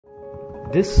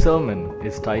This sermon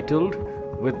is titled,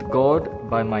 With God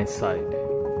by My Side.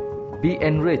 Be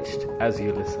enriched as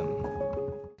you listen.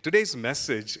 Today's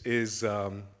message is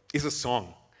a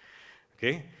song.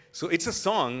 Okay? So it's a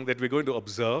song that we're going to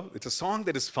observe. It's a song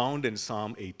that is found in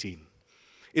Psalm 18.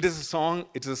 It is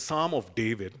a psalm of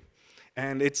David.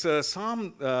 And it's a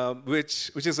psalm which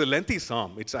is a lengthy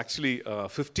psalm. It's actually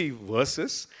 50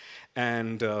 verses.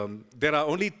 And there are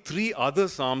only 3 other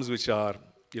psalms which are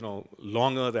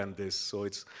longer than this. So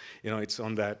it's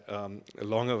on that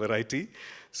longer variety.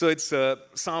 So it's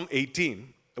Psalm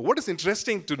 18. What is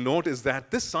interesting to note is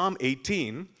that this Psalm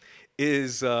 18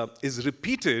 is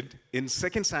repeated in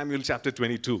 2 Samuel chapter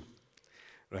 22.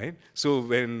 Right? So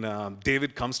when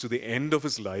David comes to the end of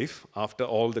his life, after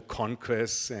all the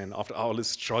conquests and after all his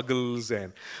struggles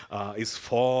and his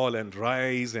fall and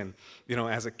rise and,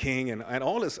 as a king and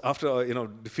all this, after,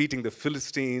 defeating the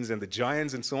Philistines and the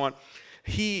giants and so on,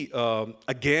 he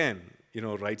again,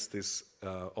 writes this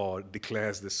or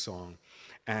declares this song.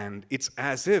 And it's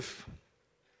as if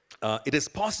it is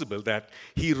possible that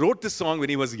he wrote this song when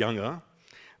he was younger,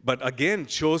 but again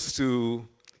chose to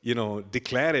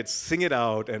declare it, sing it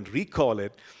out, and recall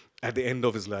it at the end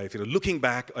of his life. Looking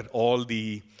back at all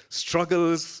the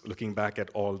struggles, looking back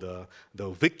at all the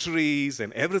victories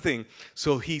and everything.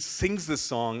 So he sings this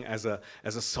song as a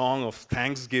song of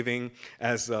thanksgiving,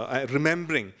 as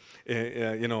remembering,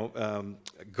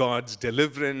 God's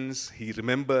deliverance. He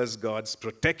remembers God's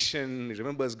protection. He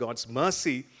remembers God's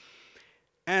mercy.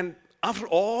 And after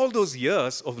all those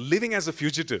years of living as a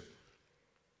fugitive,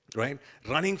 right,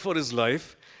 running for his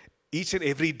life each and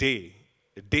every day,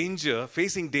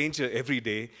 facing danger every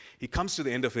day, he comes to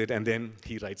the end of it and then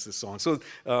he writes this song. So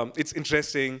it's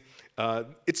interesting.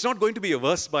 It's not going to be a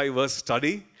verse-by-verse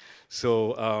study.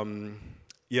 So,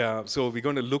 so we're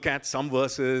going to look at some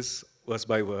verses, verse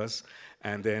by verse,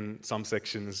 and then some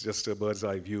sections, just a bird's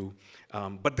eye view.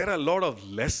 But there are a lot of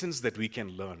lessons that we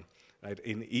can learn. Right?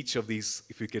 In each of these,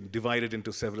 if we can divide it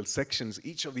into several sections,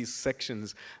 each of these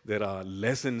sections, there are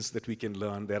lessons that we can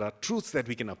learn. There are truths that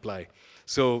we can apply.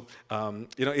 So,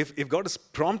 if God is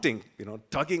prompting,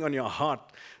 tugging on your heart,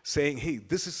 saying, hey,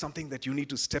 this is something that you need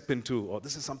to step into, or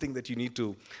this is something that you need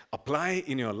to apply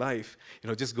in your life,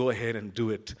 just go ahead and do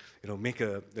it. Make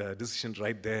a decision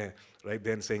right there,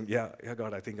 and saying, yeah,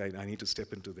 God, I think I need to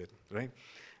step into that, right?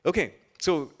 Okay,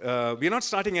 so we're not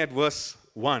starting at verse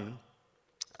 1.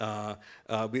 But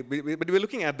we're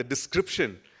looking at the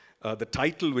description, the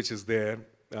title which is there.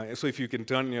 So if you can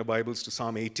turn your Bibles to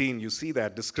Psalm 18, you see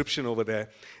that description over there.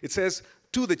 It says,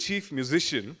 to the chief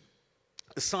musician,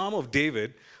 a psalm of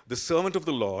David, the servant of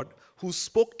the Lord, who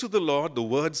spoke to the Lord the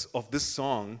words of this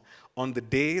song on the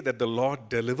day that the Lord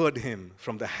delivered him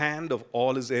from the hand of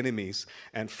all his enemies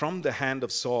and from the hand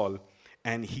of Saul.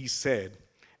 And he said,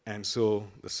 and so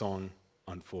the song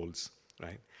unfolds,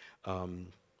 right?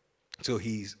 So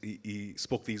he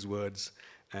spoke these words,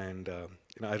 and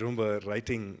I remember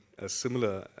writing a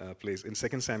similar place in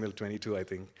 2 Samuel 22, I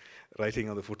think, writing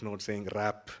on the footnote saying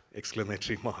 "rap!"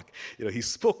 exclamatory mark. He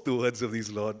spoke the words of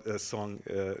these song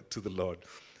to the Lord.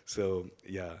 So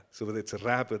so whether it's a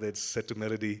rap, whether it's set to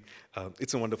melody,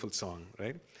 it's a wonderful song,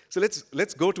 right? So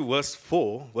let's go to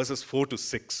verses 4 to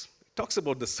 6. It talks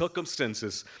about the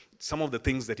circumstances, some of the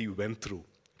things that he went through.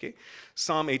 Okay,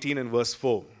 Psalm 18 and verse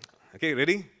 4. Okay,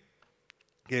 ready?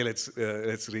 Okay,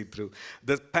 let's read through.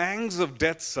 The pangs of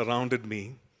death surrounded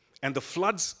me, and the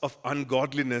floods of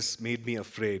ungodliness made me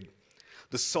afraid.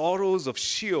 The sorrows of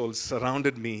Sheol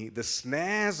surrounded me. The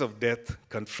snares of death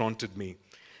confronted me.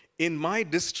 In my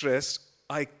distress,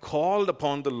 I called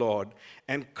upon the Lord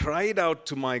and cried out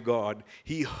to my God.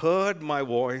 He heard my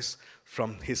voice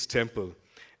from his temple,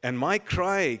 and my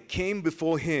cry came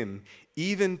before him,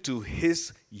 even to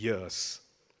his ears.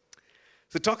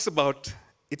 So it talks about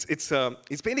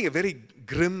It's painting a very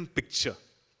grim picture,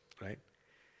 right?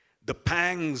 The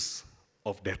pangs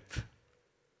of death.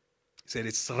 He said,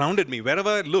 it surrounded me. Wherever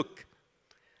I look,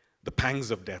 the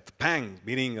pangs of death. Pang,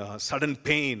 meaning a sudden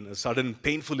pain, a sudden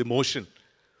painful emotion.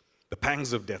 The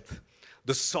pangs of death.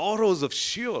 The sorrows of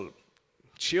Sheol.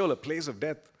 Sheol, a place of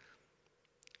death.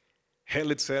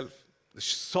 Hell itself. The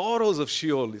sorrows of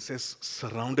Sheol, it says,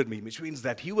 surrounded me, which means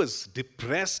that he was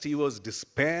depressed, he was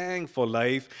despairing for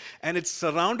life, and it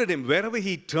surrounded him. Wherever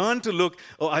he turned to look,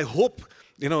 I hope,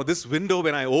 this window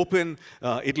when I open,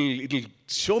 it'll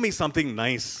show me something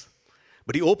nice.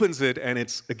 But he opens it, and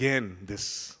it's, again,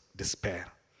 this despair.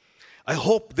 I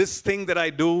hope this thing that I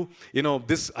do,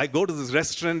 I go to this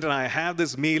restaurant and I have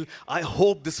this meal. I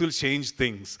hope this will change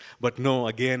things. But no,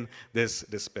 again, there's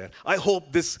despair. I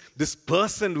hope this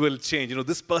person will change.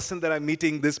 This person that I'm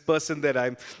meeting, this person that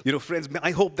I'm, friends,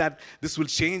 I hope that this will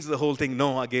change the whole thing.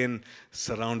 No, again,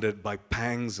 surrounded by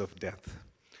pangs of death.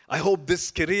 I hope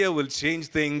this career will change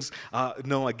things.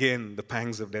 No, again, the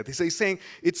pangs of death. So he's saying,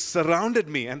 it's surrounded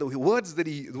me. And the word that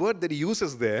he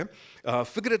uses there,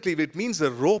 figuratively, it means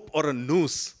a rope or a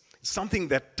noose, something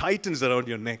that tightens around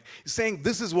your neck. He's saying,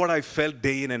 this is what I felt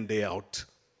day in and day out.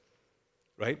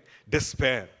 Right?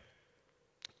 Despair,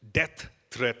 death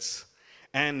threats.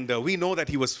 And we know that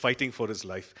he was fighting for his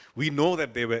life. We know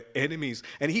that they were enemies.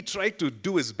 And he tried to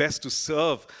do his best to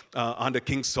serve under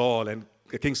King Saul. And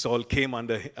King Saul came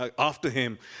after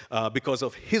him because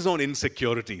of his own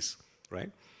insecurities, right?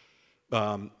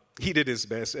 He did his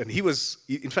best, and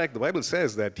in fact, the Bible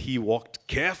says that he walked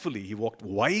carefully, he walked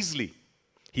wisely,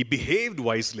 he behaved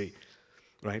wisely,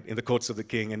 right, in the courts of the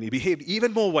king, and he behaved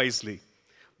even more wisely.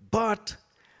 But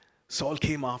Saul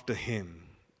came after him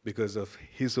because of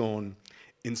his own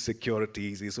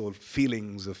insecurities, his own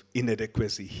feelings of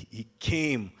inadequacy. He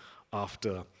came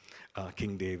after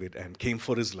King David and came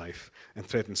for his life and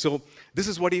threatened. So this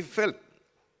is what he felt.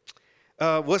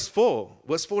 Verse 4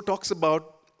 talks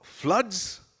about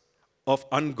floods of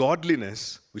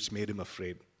ungodliness which made him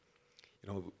afraid.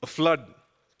 A flood,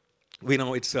 we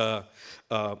know it's a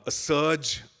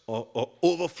surge or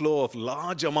overflow of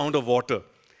large amount of water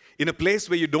in a place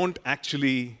where you don't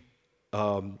actually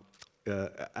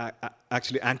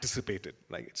anticipate it.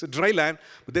 Like, it's a dry land,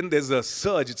 but then there's a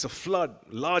surge, it's a flood,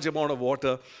 large amount of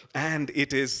water, and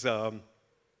it is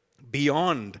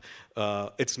beyond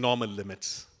its normal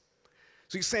limits.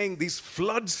 So he's saying these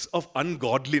floods of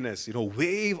ungodliness,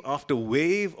 wave after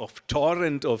wave of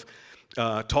torrents of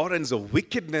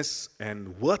wickedness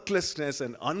and worthlessness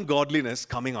and ungodliness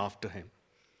coming after him.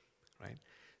 Right?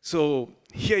 So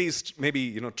here he's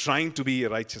maybe, trying to be a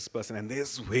righteous person, and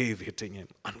there's wave hitting him,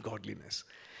 ungodliness.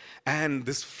 And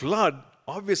this flood,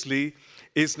 obviously,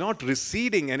 is not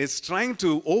receding, and it's trying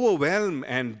to overwhelm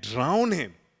and drown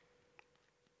him.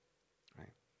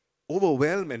 Right?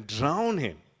 Overwhelm and drown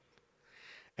him.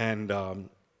 And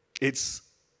he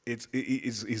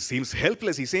seems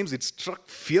helpless. He seems it struck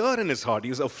fear in his heart. He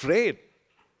was afraid.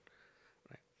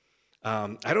 Right?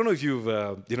 I don't know if you've,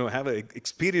 have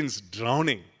experienced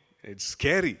drowning. It's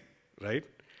scary, right?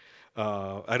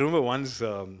 I remember once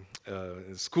in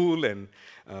school and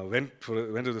went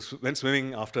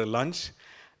swimming after lunch,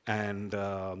 and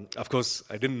of course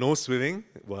I didn't know swimming,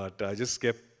 but I just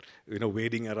kept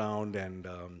wading around and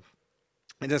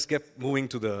I just kept moving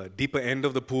to the deeper end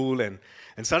of the pool, and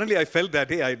suddenly I felt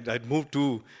that, hey, I'd moved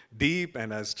too deep,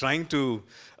 and I was trying to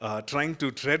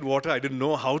tread water. I didn't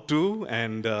know how to,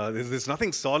 and there's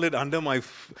nothing solid under my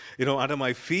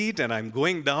feet, and I'm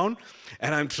going down,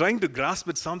 and I'm trying to grasp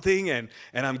at something, and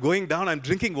I'm going down. I'm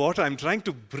drinking water. I'm trying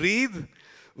to breathe,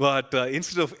 but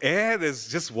instead of air, there's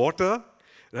just water,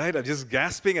 right? I'm just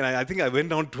gasping, and I think I went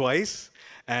down twice.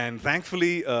 And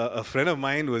thankfully, a friend of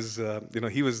mine was,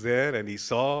 he was there, and he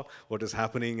saw what was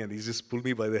happening, and he just pulled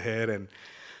me by the hair, and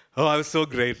I was so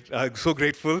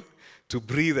grateful to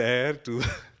breathe air, to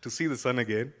see the sun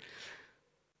again.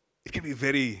 It can be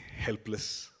very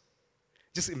helpless.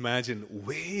 Just imagine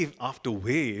wave after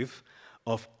wave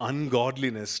of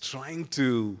ungodliness trying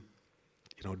to,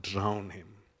 drown him.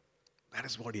 That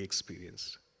is what he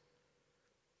experienced.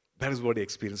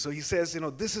 So he says,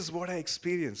 this is what I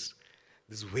experienced.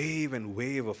 This wave and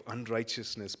wave of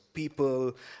unrighteousness,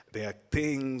 people, their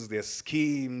things, their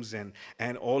schemes,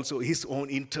 and also his own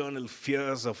internal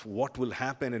fears of what will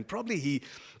happen. And probably he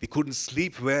couldn't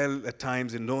sleep well at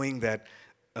times in knowing that,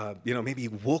 maybe he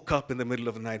woke up in the middle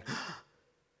of the night.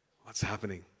 What's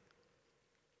happening?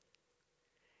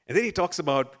 And then he talks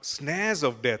about snares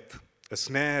of death. A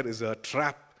snare is a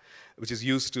trap which is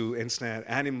used to ensnare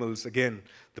animals. Again,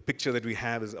 the picture that we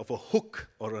have is of a hook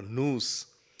or a noose.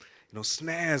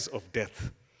 Snares of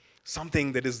death,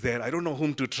 something that is there. I don't know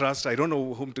whom to trust. I don't know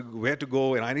where to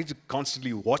go, and I need to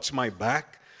constantly watch my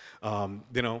back. And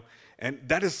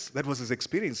that was his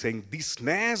experience, saying these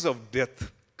snares of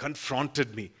death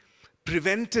confronted me,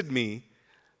 prevented me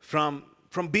from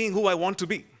being who I want to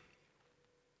be.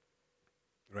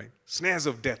 Right? Snares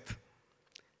of death.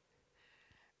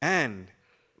 And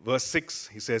verse 6,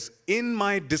 he says, in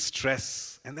my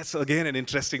distress, and that's again an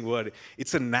interesting word.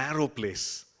 It's a narrow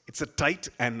place. It's a tight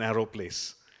and narrow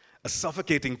place, a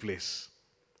suffocating place,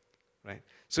 right?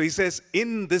 So he says,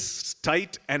 in this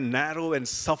tight and narrow and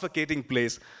suffocating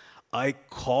place, I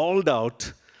called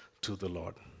out to the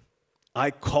Lord.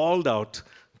 I called out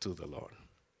to the Lord.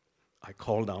 I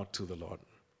called out to the Lord.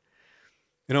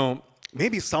 You know,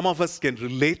 maybe some of us can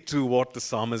relate to what the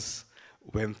psalmist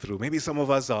went through. Maybe some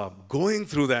of us are going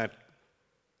through that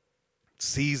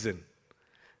season,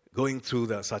 going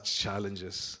through such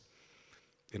challenges.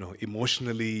 You know,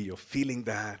 emotionally, you're feeling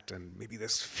that, and maybe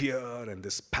there's fear and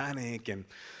this panic, and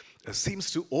it seems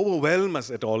to overwhelm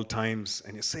us at all times.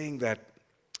 And you're saying that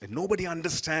nobody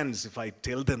understands if I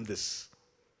tell them this.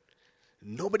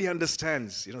 Nobody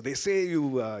understands. You know, they say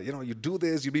you do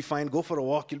this, you'll be fine. Go for a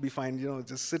walk, you'll be fine. You know,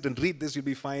 just sit and read this, you'll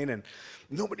be fine. And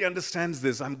nobody understands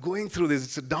this. I'm going through this.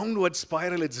 It's a downward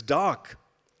spiral. It's dark.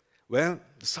 Well,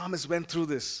 the psalmist went through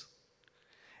this,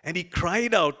 and he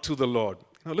cried out to the Lord.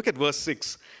 Now look at verse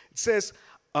 6. It says,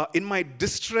 in my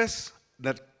distress,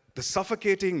 that the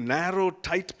suffocating, narrow,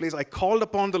 tight place, I called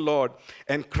upon the Lord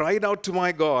and cried out to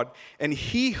my God, and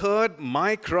he heard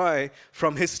my cry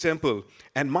from his temple,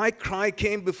 and my cry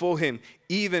came before him,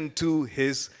 even to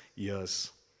his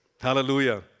ears.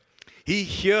 Hallelujah. He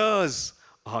hears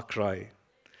our cry,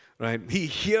 right? He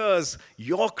hears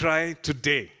your cry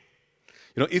today.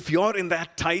 You know, if you're in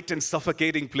that tight and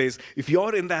suffocating place, if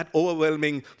you're in that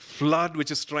overwhelming flood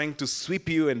which is trying to sweep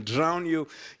you and drown you,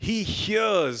 he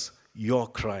hears your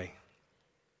cry.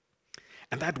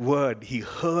 And that word, he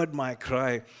heard my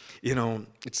cry, you know,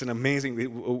 it's an amazing,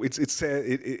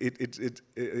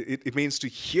 it means to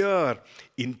hear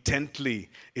intently.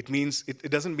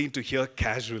 It doesn't mean to hear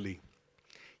casually.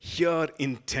 Hear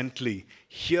intently,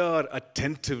 hear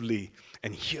attentively,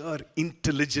 and hear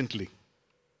intelligently.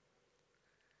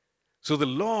 So the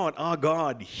Lord, our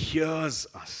God, hears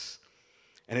us.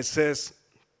 And it says,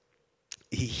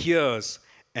 he hears,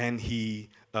 and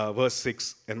verse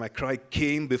 6, and my cry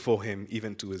came before him,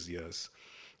 even to his ears.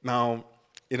 Now,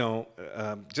 you know,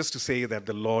 just to say that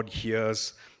the Lord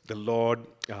hears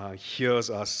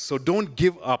us. So don't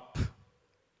give up.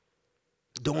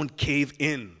 Don't cave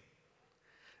in.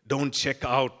 Don't check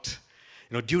out.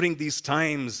 You know, during these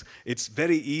times, it's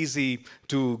very easy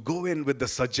to go in with the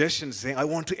suggestion saying, I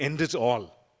want to end it all.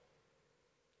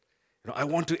 You know, I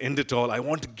want to end it all. I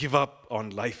want to give up on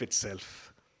life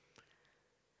itself.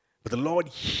 But the Lord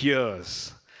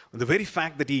hears. And the very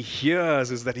fact that he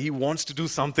hears is that he wants to do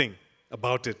something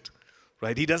about it.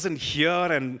 Right? He doesn't hear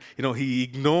and, you know, he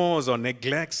ignores or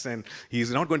neglects, and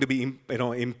he's not going to be,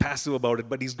 impassive about it,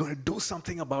 but he's going to do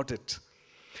something about it.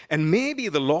 And maybe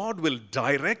the Lord will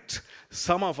direct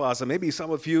some of us, or maybe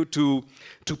some of you, to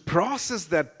process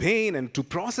that pain and to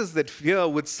process that fear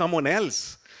with someone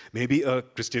else. Maybe a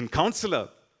Christian counselor,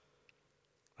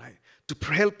 right?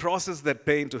 To help process that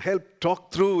pain, to help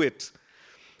talk through it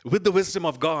with the wisdom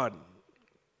of God,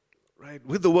 right?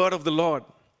 With the word of the Lord.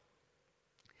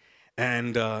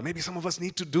 And maybe some of us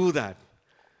need to do that.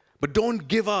 But don't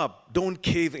give up. Don't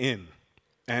cave in.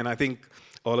 And I think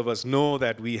all of us know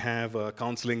that we have a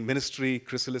counseling ministry,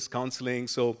 Chrysalis Counseling.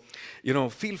 So, you know,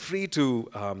 feel free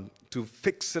to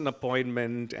fix an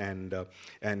appointment and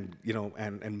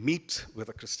meet with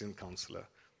a Christian counselor.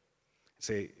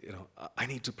 Say, you know, I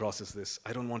need to process this.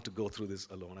 I don't want to go through this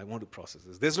alone. I want to process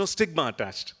this. There's no stigma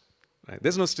attached. Right?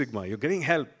 There's no stigma. You're getting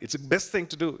help. It's the best thing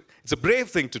to do. It's a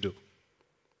brave thing to do.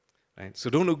 Right?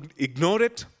 So don't ignore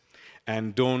it,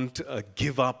 and don't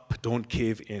give up. Don't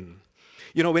cave in.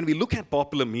 You know, when we look at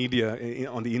popular media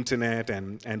on the internet,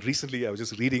 and recently I was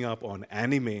just reading up on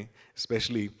anime,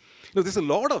 especially, you know, there's a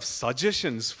lot of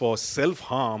suggestions for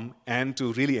self-harm and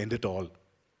to really end it all.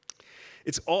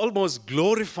 It's almost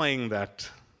glorifying that,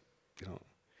 you know.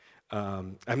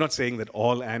 I'm not saying that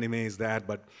all anime is that,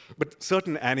 but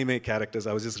certain anime characters,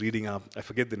 I was just reading up, I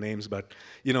forget the names, but,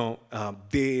 you know,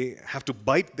 they have to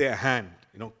bite their hand,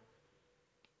 you know,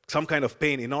 some kind of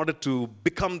pain in order to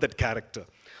become that character.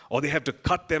 Or they have to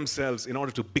cut themselves in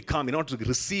order to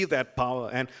receive that power.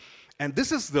 And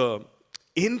this is the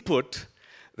input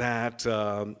that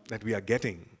we are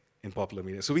getting in popular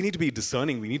media. So we need to be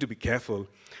discerning. We need to be careful,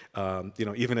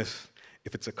 even if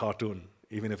it's a cartoon,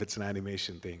 even if it's an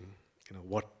animation thing, you know,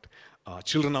 what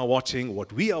children are watching,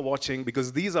 what we are watching,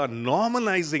 because these are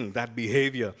normalizing that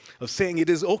behavior of saying it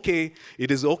is okay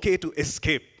to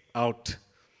escape out.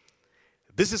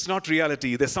 This is not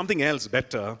reality. There's something else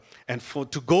better. And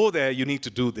to go there, you need to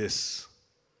do this.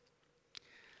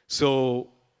 So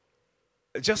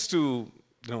just to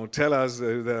tell us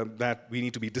that we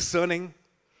need to be discerning,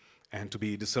 and to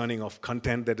be discerning of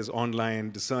content that is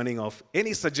online, discerning of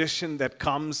any suggestion that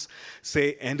comes,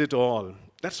 say, end it all.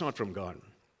 That's not from God.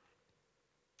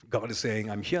 God is saying,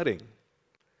 I'm hearing.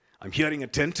 I'm hearing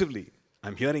attentively.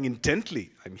 I'm hearing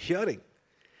intently. I'm hearing.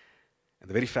 And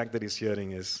the very fact that he's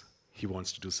hearing is, he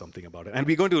wants to do something about it. And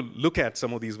we're going to look at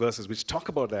some of these verses which talk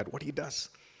about that, what he does.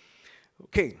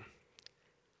 Okay.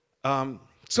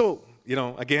 So,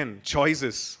 again,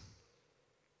 choices.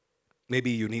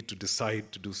 Maybe you need to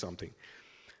decide to do something.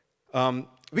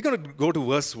 We're going to go to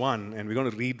verse 1, and we're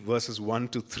going to read verses 1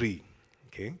 to 3.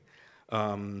 Okay?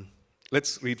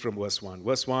 Let's read from verse 1.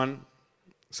 Verse 1,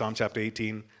 Psalm chapter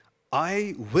 18.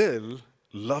 I will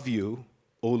love you,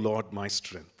 O Lord, my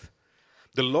strength.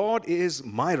 The Lord is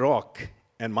my rock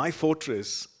and my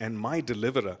fortress and my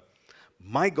deliverer,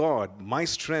 my God, my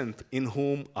strength, in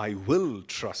whom I will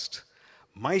trust,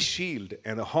 my shield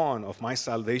and the horn of my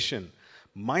salvation,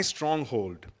 my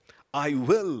stronghold. I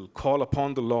will call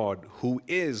upon the Lord, who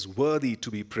is worthy to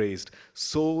be praised.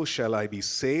 So shall I be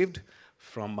saved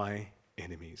from my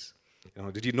enemies.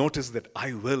 Did you notice that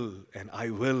I will and I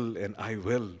will and I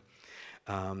will?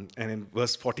 And in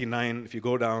verse 49, if you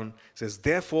go down, it says,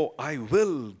 therefore I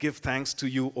will give thanks to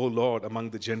you, O Lord, among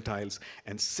the Gentiles,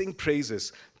 and sing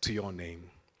praises to your name.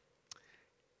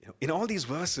 In all these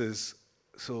verses,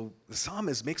 so the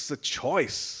psalmist makes a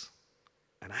choice,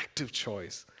 an active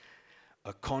choice,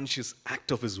 a conscious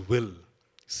act of his will,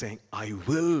 saying, I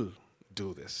will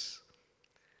do this.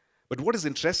 But what is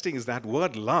interesting is that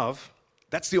word love,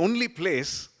 that's the only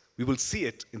place we will see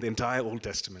it in the entire Old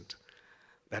Testament.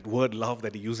 That word love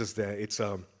that he uses there, it's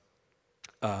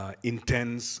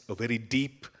intense, a very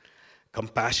deep,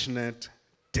 compassionate,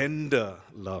 tender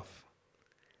love.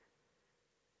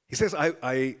 He says,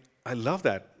 I love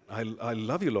that. I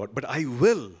love you, Lord, but I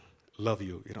will love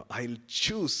you. I'll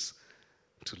choose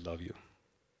to love you.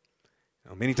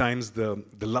 Many times the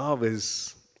love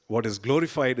is what is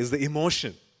glorified is the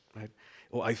emotion, right?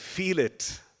 Oh, I feel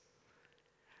it.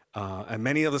 And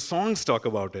many of the songs talk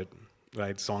about it.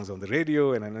 Right, songs on the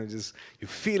radio, and you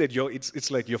feel it.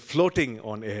 It's like you're floating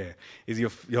on air.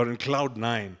 You're in cloud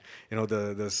 9.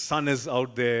 The sun is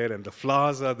out there, and the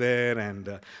flowers are there,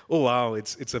 and oh wow,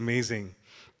 it's amazing.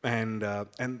 And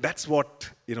that's what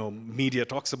media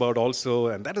talks about also,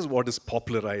 and that is what is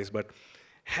popularized. But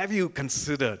have you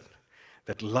considered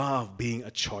that love being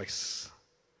a choice,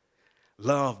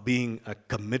 love being a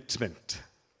commitment,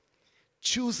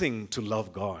 choosing to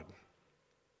love God?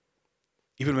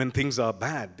 Even when things are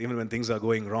bad, even when things are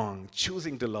going wrong,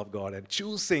 choosing to love God and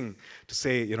choosing to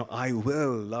say, I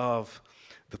will love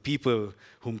the people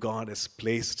whom God has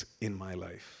placed in my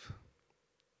life.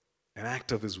 An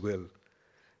act of his will.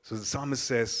 So the psalmist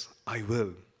says, I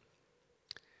will.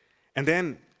 And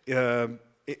then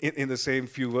in the same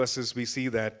few verses, we see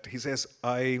that he says,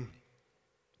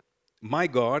 my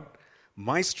God,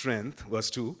 my strength, verse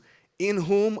 2, in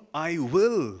whom I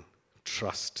will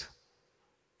trust.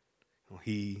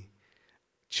 He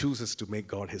chooses to make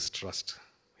God his trust,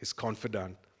 his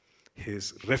confidant,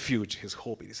 his refuge, his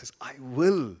hope. He says, I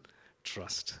will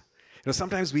trust.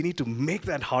 Sometimes we need to make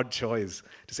that hard choice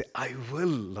to say, I will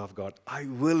love God. I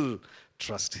will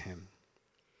trust him.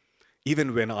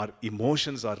 Even when our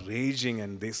emotions are raging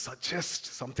and they suggest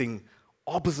something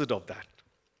opposite of that.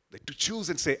 Like to choose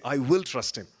and say, I will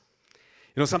trust him.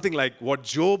 Something like what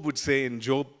Job would say in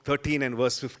Job 13 and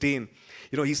verse 15.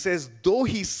 He says, though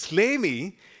he slay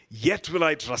me, yet will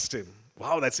I trust him.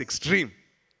 Wow, that's extreme.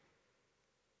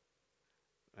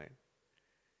 Right?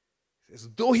 He says,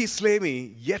 though he slay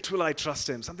me, yet will I trust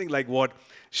him. Something like what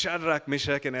Shadrach,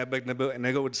 Meshach, and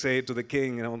Abednego would say to the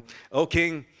king, oh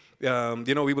king,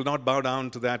 we will not bow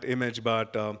down to that image,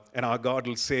 and our God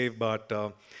will save, but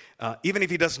even if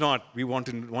he does not, we want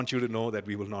you to know that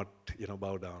we will not,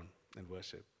 bow down and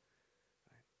worship.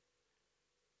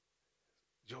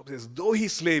 Job says, though he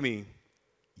slay me,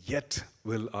 yet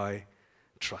will I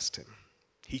trust him.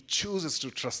 He chooses to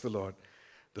trust the Lord.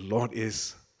 The Lord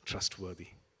is trustworthy.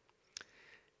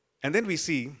 And then we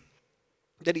see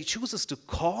that he chooses to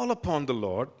call upon the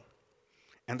Lord.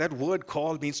 And that word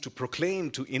call means to proclaim,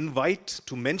 to invite,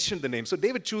 to mention the name. So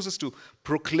David chooses to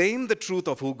proclaim the truth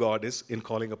of who God is in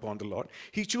calling upon the Lord.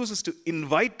 He chooses to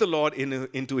invite the Lord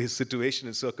into his situation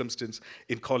and circumstance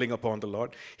in calling upon the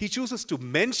Lord. He chooses to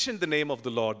mention the name of the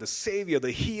Lord, the Savior,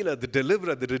 the Healer, the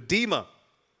Deliverer, the Redeemer,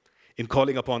 in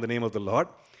calling upon the name of the Lord.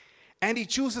 And he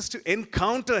chooses to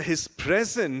encounter his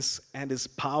presence and his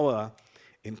power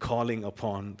in calling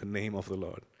upon the name of the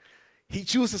Lord. He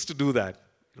chooses to do that.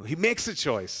 He makes a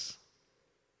choice.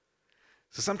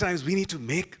 So sometimes we need to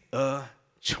make a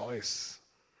choice.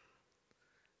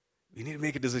 We need to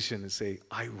make a decision and say,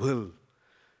 I will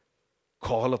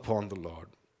call upon the Lord.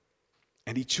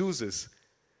 And he chooses,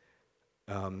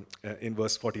 in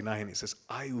verse 49, he says,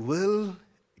 I will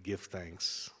give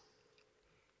thanks.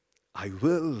 I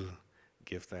will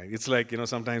give thanks. It's like,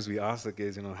 sometimes we ask the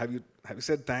kids, have you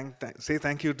said say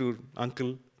thank you to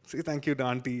uncle? Say thank you to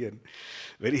auntie, and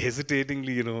very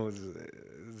hesitatingly,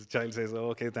 the child says,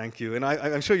 oh, okay, thank you. And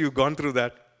I'm sure you've gone through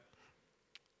that.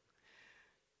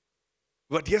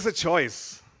 But here's a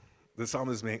choice the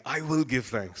psalmist is making. I will give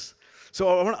thanks.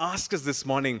 So I want to ask us this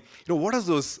morning, what are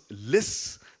those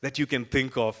lists that you can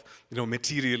think of,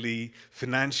 materially,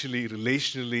 financially,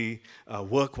 relationally,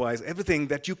 work-wise, everything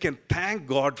that you can thank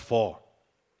God for?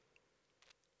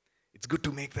 It's good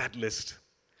to make that list.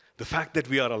 The fact that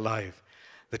we are alive,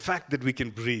 the fact that we can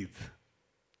breathe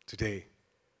today.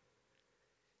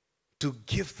 To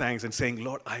give thanks and saying,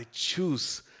 Lord, I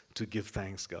choose to give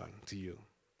thanks, God, to you.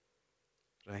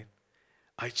 Right?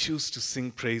 I choose to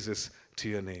sing praises to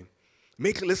your name.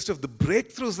 Make a list of the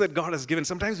breakthroughs that God has given.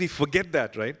 Sometimes we forget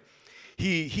that, right?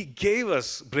 He gave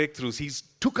us breakthroughs. He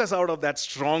took us out of that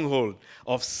stronghold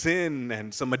of sin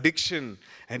and some addiction,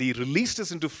 and He released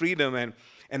us into freedom.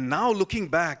 And now looking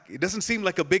back, it doesn't seem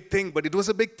like a big thing, but it was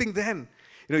a big thing then.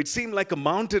 It seemed like a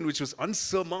mountain which was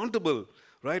unsurmountable,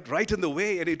 right in the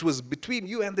way, and it was between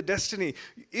you and the destiny.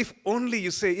 If only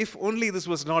this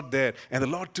was not there, and the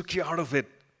Lord took you out of it,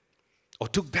 or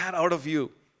took that out of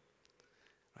you.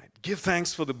 Right? Give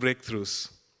thanks for the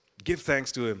breakthroughs. Give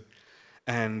thanks to Him.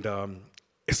 And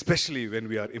especially when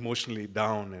we are emotionally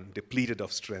down and depleted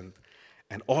of strength,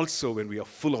 and also when we are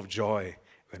full of joy,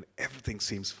 when everything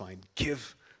seems fine,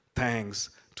 give thanks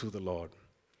to the Lord,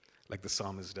 like the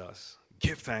psalmist does.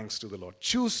 Give thanks to the Lord.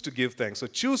 Choose to give thanks. So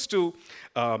choose to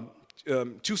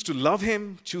love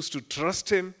Him, choose to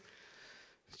trust Him,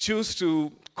 choose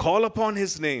to call upon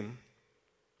His name,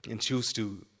 and choose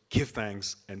to give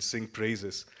thanks and sing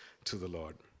praises to the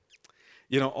Lord.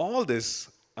 All this,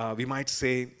 we might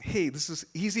say, hey, this is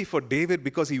easy for David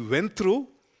because he went through,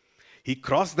 he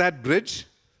crossed that bridge.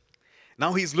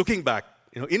 Now he's looking back,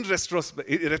 in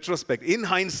retrospect, in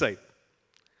hindsight.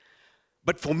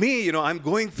 But for me, I'm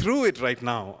going through it right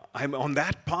now. I'm on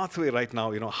that pathway right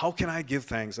now. How can I give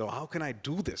thanks, or how can I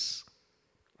do this?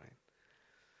 Right?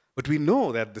 But we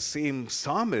know that the same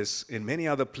psalmist, in many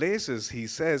other places, he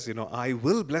says, I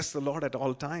will bless the Lord at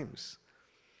all times.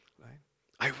 Right?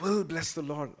 I will bless the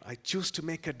Lord. I choose to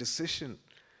make a decision.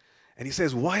 And he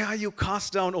says, why are you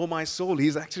cast down, O my soul?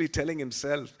 He's actually telling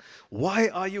himself, why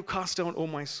are you cast down, O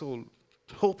my soul?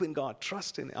 Hope in God,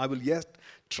 trust in Him. I will yet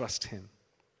trust Him.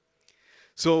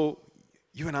 So,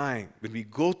 you and I, when we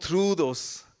go through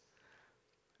those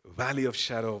valley of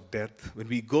shadow of death, when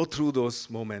we go through those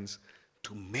moments,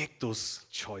 to make those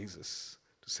choices,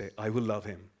 to say, I will love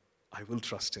Him, I will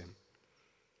trust Him,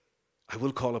 I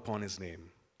will call upon His name,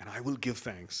 and I will give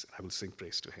thanks, I will sing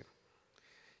praise to Him.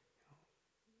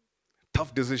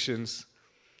 Tough decisions,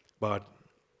 but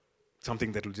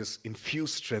something that will just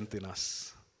infuse strength in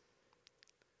us.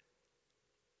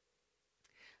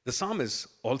 The psalmist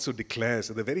also declares,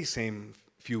 in the very same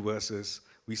few verses,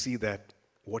 we see that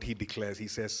what he declares, he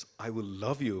says, I will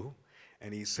love you,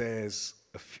 and he says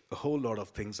a whole lot of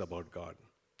things about God.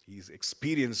 He's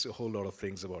experienced a whole lot of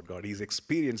things about God. He's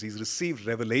received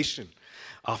revelation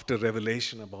after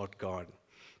revelation about God.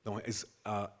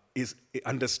 Is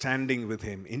understanding with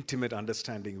Him, intimate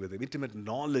understanding with Him, intimate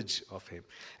knowledge of Him.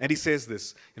 And he says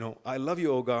this, I love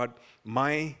you, O God,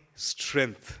 my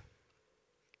strength,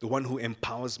 the one who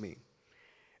empowers me.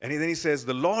 And then he says,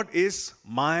 the Lord is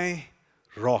my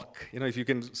rock. If you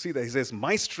can see that, he says,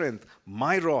 my strength,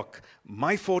 my rock,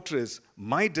 my fortress,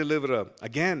 my deliverer.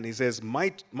 Again, he says,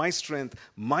 my strength,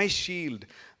 my shield,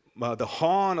 the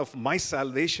horn of my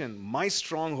salvation, my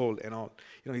stronghold, and all.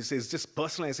 He says, just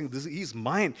personalizing, he's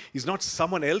mine. He's not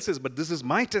someone else's, but this is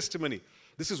my testimony.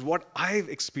 This is what I've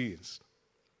experienced.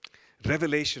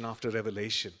 Revelation after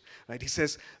revelation. Right? He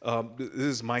says, this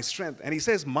is my strength. And he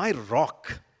says, my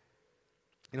rock.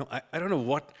 I don't know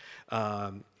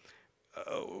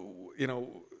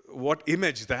what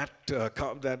image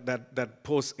that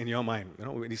posts in your mind.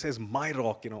 When he says, my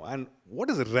rock, and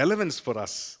what is the relevance for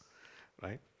us?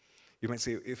 Right? You might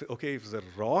say, if it's a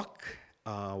rock,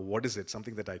 what is it?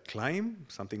 Something that I climb?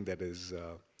 Something that is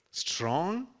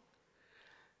strong?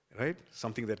 Right?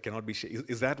 Something that cannot be shaken.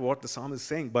 Is that what the psalmist is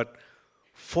saying? But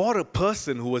for a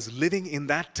person who was living in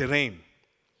that terrain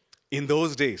in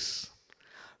those days,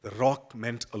 the rock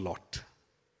meant a lot.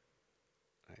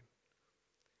 Right?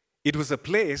 It was a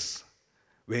place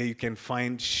where you can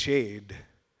find shade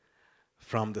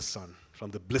from the sun,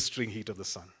 from the blistering heat of the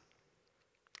sun.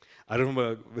 I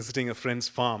remember visiting a friend's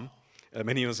farm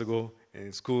many years ago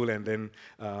in school, and then,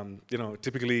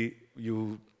 typically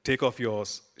you take off your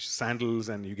sandals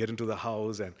and you get into the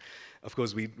house, and of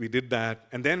course we did that.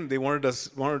 And then they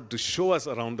wanted to show us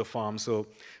around the farm, so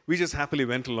we just happily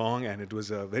went along, and it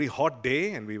was a very hot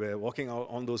day, and we were walking out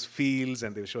on those fields,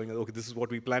 and they were showing us, okay, this is what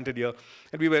we planted here,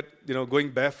 and we were,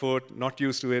 going barefoot, not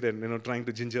used to it, and trying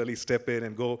to gingerly step in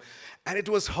and go, and it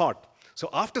was hot. So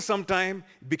after some time,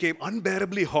 it became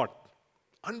unbearably hot.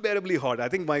 unbearably hot. I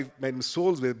think my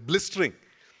soles were blistering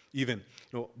even.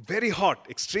 Very hot,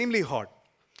 extremely hot.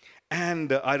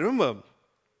 And I remember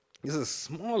this is a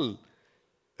small,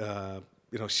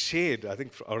 shade, I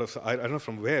think I don't know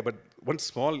from where, but one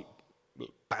small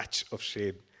patch of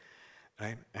shade,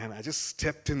 right? And I just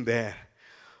stepped in there.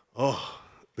 Oh,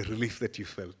 the relief that you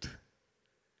felt.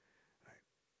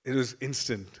 It was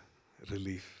instant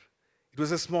relief. It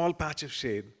was a small patch of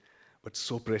shade, but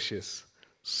so precious,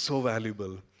 so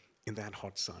valuable in that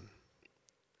hot sun.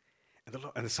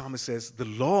 And the psalmist says, the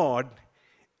Lord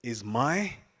is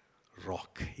my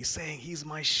rock. He's saying he's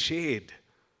my shade.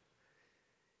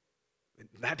 In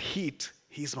that heat,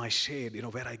 he's my shade,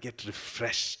 where I get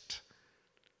refreshed.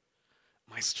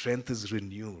 My strength is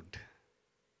renewed.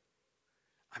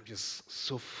 I'm just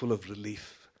so full of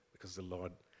relief because the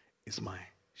Lord is my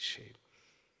shade.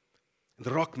 And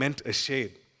the rock meant a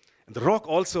shade. And the rock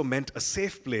also meant a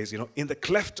safe place, in the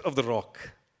cleft of the rock,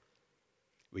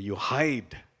 where you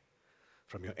hide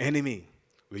from your enemy,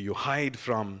 where you hide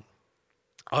from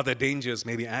other dangers,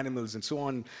 maybe animals and so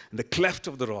on, in the cleft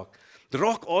of the rock. The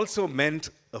rock also meant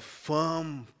a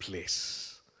firm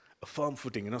place, a firm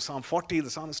footing. Psalm 40, the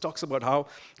psalmist talks about how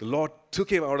the Lord took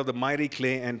him out of the miry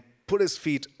clay and put his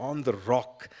feet on the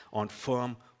rock on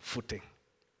firm footing.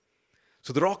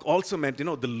 So the rock also meant,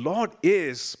 the Lord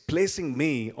is placing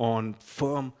me on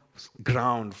firm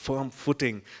ground, firm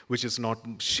footing, which is not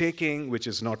shaking, which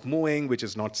is not moving, which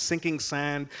is not sinking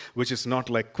sand, which is not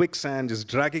like quicksand just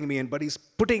dragging me in, but he's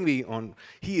putting me on.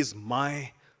 He is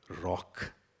my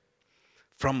rock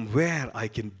from where I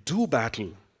can do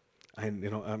battle. And,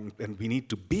 and we need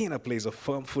to be in a place of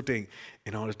firm footing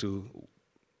in order to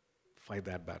fight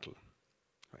that battle.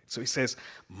 Right? So he says,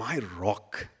 my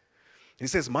rock. He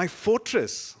says, my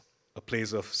fortress, a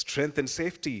place of strength and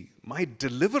safety, my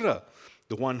deliverer,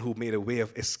 the one who made a way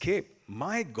of escape,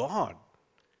 my God,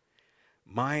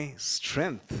 my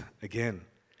strength. Again,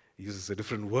 he uses a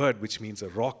different word, which means a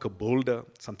rock, a boulder,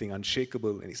 something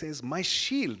unshakable. And he says, my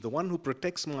shield, the one who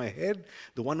protects my head,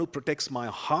 the one who protects my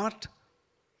heart,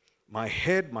 my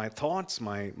head, my thoughts,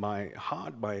 my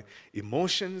heart, my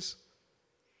emotions.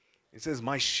 It says,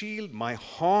 my shield, my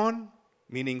horn,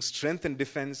 meaning strength and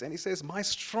defense. And he says, my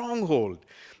stronghold,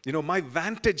 my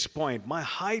vantage point, my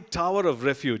high tower of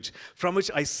refuge, from which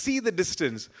I see the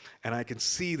distance and I can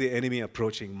see the enemy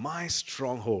approaching, my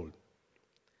stronghold.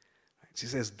 She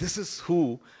says, this is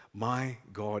who my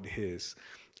God is.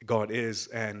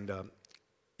 And,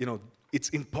 it's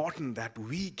important that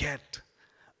we get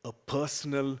a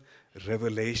personal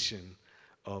revelation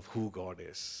of who God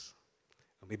is.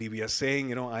 Maybe we are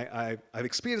saying, I've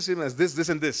experienced him as this,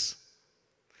 and this.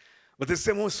 But there's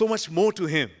so much more to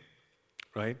him,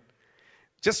 right?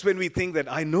 Just when we think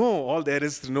that I know all there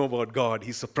is to know about God,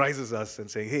 he surprises us and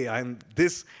saying, hey, I'm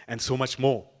this and so much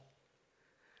more,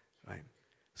 right?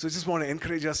 So I just want to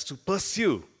encourage us to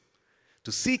pursue,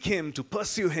 to seek him, to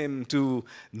pursue him, to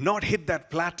not hit that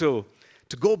plateau,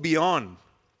 to go beyond,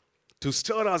 to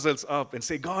stir ourselves up and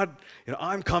say, God,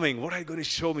 I'm coming. What are you going to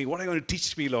show me? What are you going to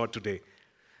teach me, Lord, today?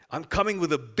 I'm coming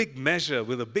with a big measure,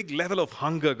 with a big level of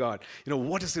hunger, God.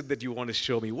 What is it that you want to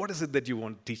show me? What is it that you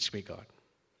want to teach me, God?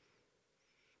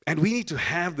 And we need to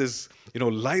have this,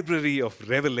 library of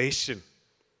revelation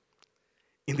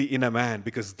in the inner man,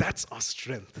 because that's our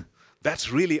strength.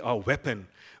 That's really our weapon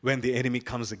when the enemy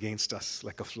comes against us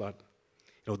like a flood.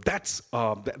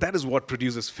 That is what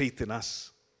produces faith in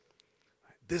us.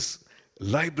 This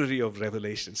library of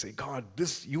revelation. Say, God,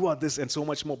 you are this and so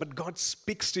much more. But God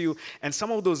speaks to you. And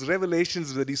some of those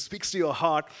revelations that he speaks to your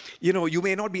heart, you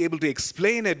may not be able to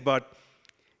explain it, but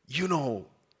you know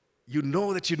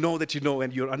that you know that you know,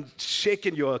 and you're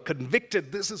unshaken, you're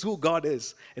convicted. This is who God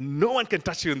is. And no one can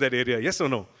touch you in that area. Yes or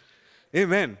no?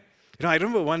 Amen. I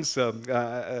remember once,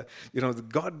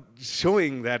 God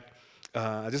showing that,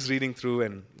 just reading through,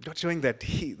 and God showing that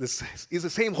this is the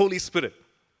same Holy Spirit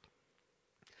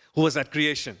who was at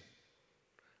creation,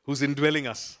 who's indwelling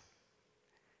us.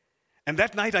 And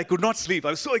that night I could not sleep. I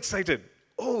was so excited.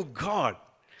 Oh God,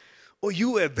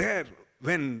 you were there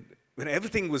when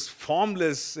everything was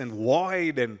formless and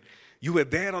void, and you were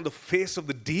there on the face of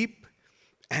the deep,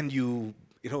 and you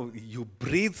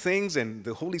breathe things, and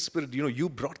the Holy Spirit, you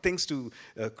brought things to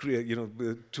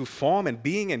to form and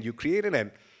being, and you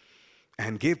created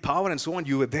and gave power and so on.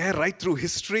 You were there right through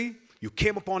history. You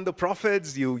came upon the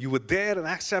prophets, you were there in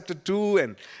Acts chapter 2,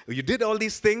 and you did all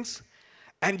these things,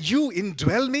 and you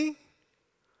indwell me.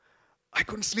 I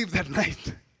couldn't sleep that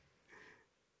night.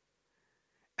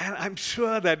 And I'm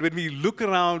sure that when we look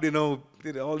around,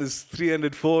 all this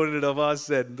 300, 400 of us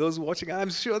and those watching, I'm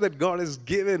sure that God has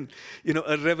given,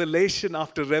 a revelation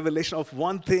after revelation of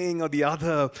one thing or the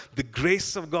other, the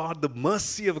grace of God, the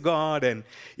mercy of God. And,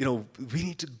 we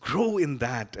need to grow in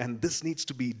that. And this needs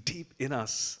to be deep in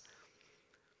us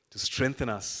to strengthen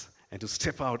us and to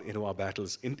step out into our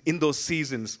battles in those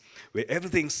seasons where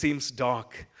everything seems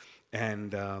dark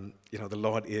and, the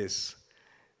Lord is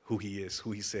who He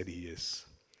said He is.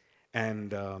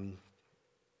 And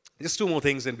just two more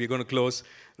things and we're going to close,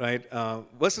 right?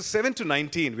 Verses 7 to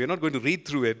 19, we're not going to read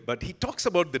through it, but he talks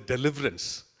about the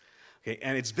deliverance. Okay,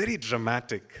 and it's very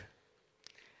dramatic.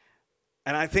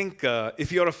 And I think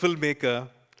if you're a filmmaker,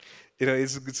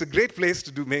 it's a great place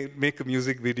to make a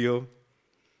music video.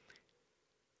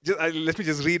 Let me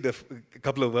just read a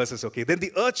couple of verses, okay? Then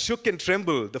the earth shook and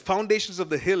trembled, the foundations of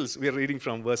the hills. We are reading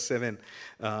from verse 7,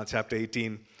 chapter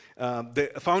 18.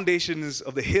 The foundations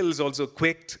of the hills also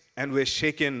quaked and were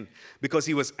shaken because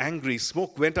he was angry.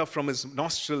 Smoke went up from his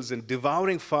nostrils and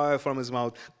devouring fire from his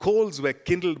mouth. Coals were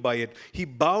kindled by it. He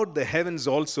bowed the heavens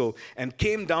also and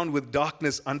came down with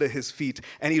darkness under his feet.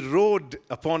 And he rode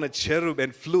upon a cherub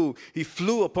and flew. He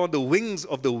flew upon the wings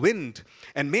of the wind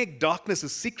and made darkness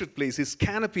his secret place. His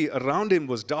canopy around him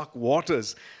was dark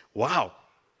waters. Wow.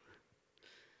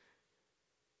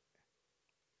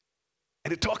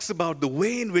 And it talks about the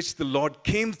way in which the Lord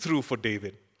came through for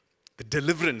David, the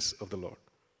deliverance of the Lord,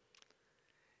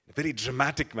 in a very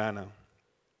dramatic manner.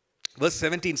 Verse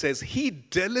 17 says, He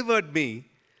delivered me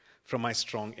from my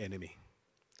strong enemy.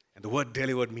 And the word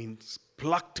delivered means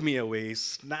plucked me away,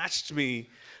 snatched me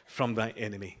from thy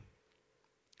enemy.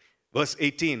 Verse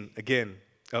 19,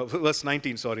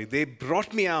 they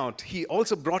brought me out. He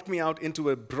also brought me out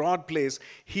into a broad place.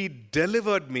 He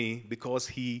delivered me because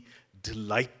he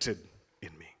delighted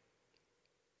in me.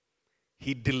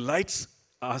 He delights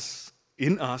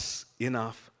in us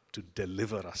enough to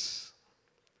deliver us.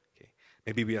 Okay.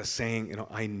 Maybe we are saying,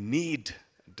 I need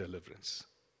deliverance.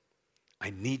 I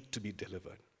need to be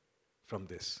delivered from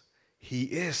this. He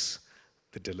is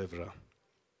the deliverer.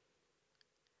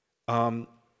 And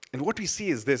what we see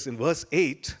is this in verse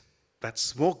 8, that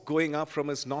smoke going up from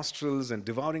his nostrils and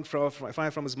devouring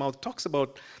fire from his mouth talks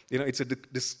about, it's a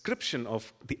description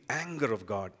of the anger of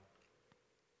God.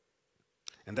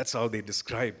 And that's how they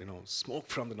describe, smoke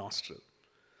from the nostril,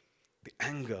 the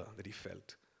anger that he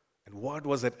felt. And what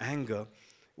was that anger?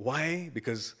 Why?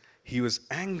 Because he was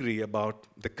angry about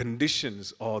the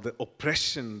conditions or the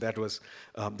oppression that was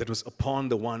upon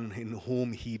the one in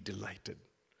whom he delighted.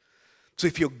 So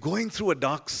if you're going through a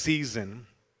dark season,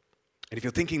 and if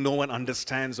you're thinking no one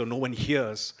understands or no one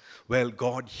hears, well,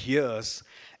 God hears,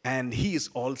 and he is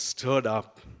all stirred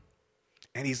up,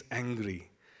 and he's angry.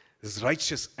 This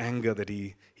righteous anger that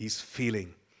he's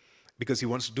feeling because he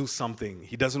wants to do something.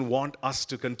 He doesn't want us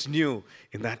to continue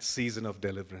in that season of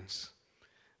deliverance.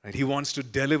 Right? He wants to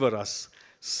deliver us,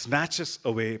 snatch us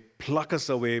away, pluck us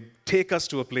away, take us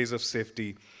to a place of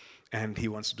safety. And he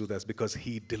wants to do this because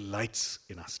he delights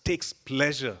in us, takes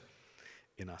pleasure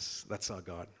in us. That's our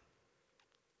God.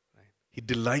 Right? He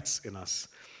delights in us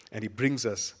and he brings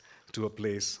us to a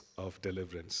place of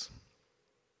deliverance.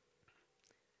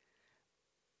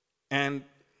 And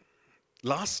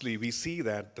lastly, we see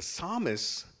that the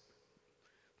psalmist,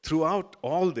 throughout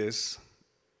all this,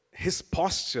 his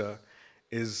posture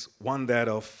is one that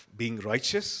of being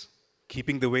righteous,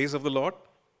 keeping the ways of the Lord,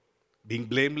 being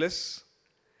blameless,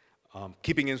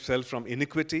 keeping himself from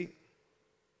iniquity,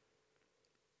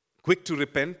 quick to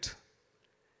repent,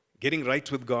 getting right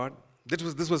with God.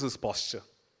 This was his posture.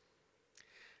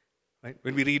 Right?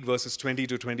 When we read verses 20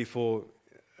 to 24,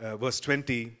 verse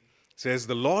 20 says,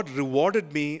 The Lord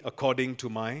rewarded me according to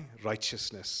my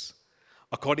righteousness.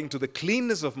 According to the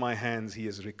cleanness of my hands, he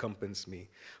has recompensed me.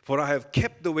 For I have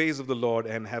kept the ways of the Lord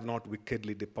and have not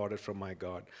wickedly departed from my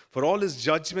God. For all his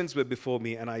judgments were before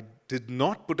me, and I did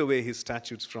not put away his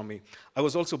statutes from me. I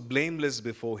was also blameless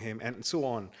before him, and so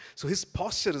on. So his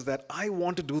posture is that I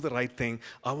want to do the right thing.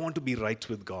 I want to be right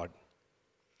with God.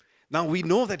 Now, we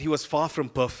know that he was far from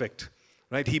perfect.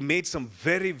 Right? He made some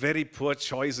very, very poor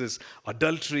choices,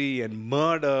 adultery and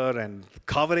murder and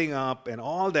covering up and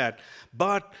all that.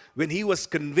 But when he was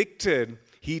convicted,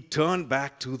 he turned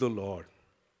back to the Lord.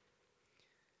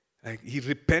 He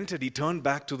repented, he turned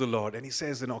back to the Lord. And he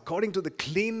says, according to the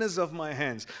cleanness of my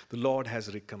hands, the Lord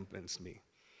has recompensed me.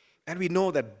 And we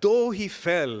know that though he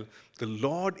fell, the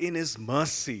Lord in his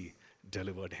mercy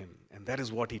delivered him. And that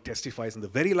is what he testifies in the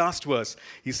very last verse.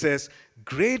 He says,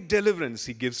 great deliverance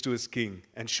he gives to his king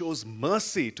and shows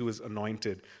mercy to his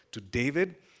anointed, to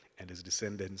David and his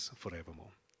descendants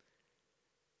forevermore.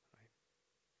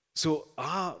 So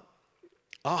our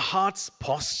heart's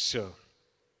posture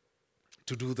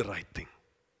to do the right thing.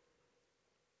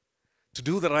 To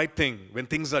do the right thing when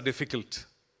things are difficult.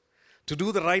 To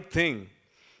do the right thing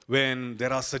when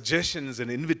there are suggestions and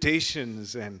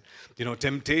invitations and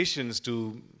temptations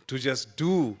to just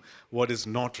do what is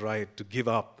not right, to give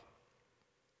up.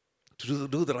 To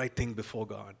do the right thing before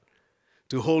God.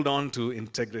 To hold on to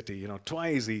integrity.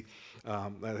 Twice he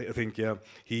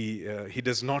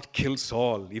does not kill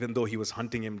Saul, even though he was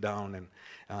hunting him down.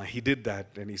 And he did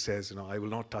that, and he says, I will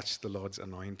not touch the Lord's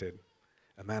anointed,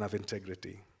 a man of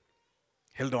integrity.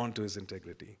 Held on to his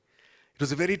integrity. It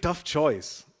was a very tough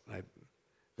choice, right?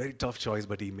 Very tough choice,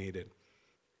 but he made it.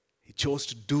 He chose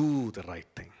to do the right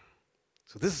thing.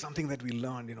 So this is something that we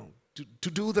learn, to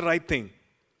do the right thing.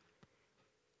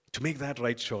 To make that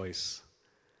right choice.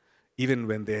 Even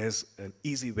when there's an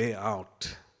easy way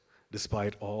out,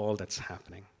 despite all that's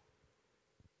happening.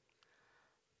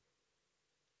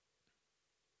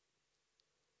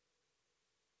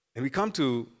 And we come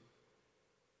to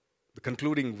the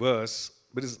concluding verse,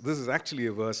 but this is actually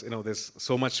a verse, there's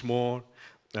so much more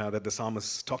that the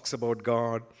psalmist talks about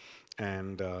God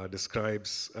and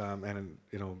describes, and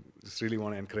just really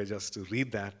want to encourage us to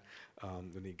read that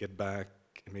when we get back,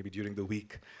 maybe during the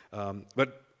week.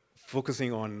 But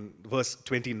focusing on verse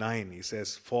 29, he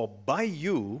says, "For by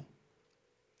you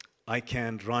I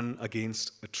can run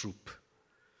against a troop.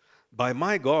 By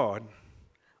my God,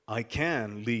 I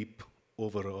can leap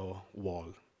over a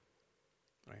wall."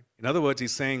 Right? In other words,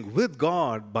 he's saying, with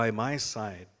God by my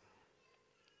side,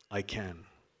 I can.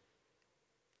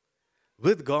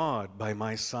 With God by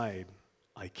my side,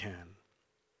 I can.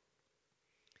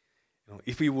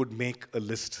 If we would make a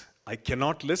list, I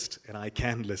cannot list and I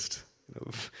can list.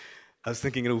 I was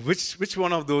thinking, which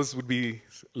one of those would be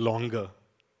longer?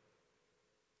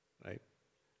 Right?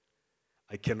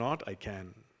 I cannot, I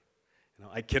can.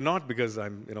 I cannot because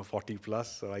I'm 40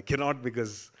 plus, or I cannot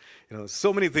because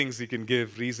so many things we can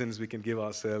give, reasons we can give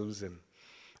ourselves,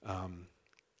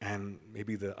 and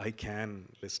maybe the I can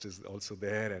list is also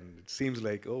there, and it seems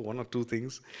like one or two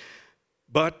things,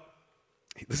 but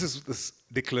this is this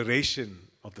declaration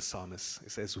of the psalmist.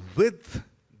 It says, "With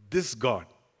this God,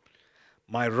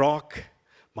 my rock,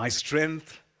 my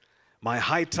strength, my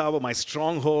high tower, my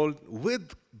stronghold,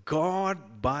 with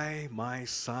God by my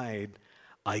side,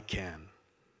 I can."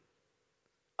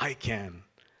 I can.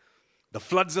 The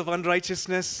floods of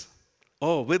unrighteousness,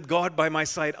 with God by my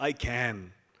side, I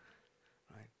can.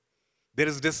 Right? There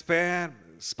is despair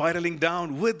spiraling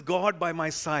down. With God by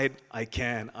my side, I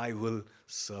can. I will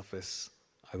surface.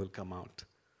 I will come out.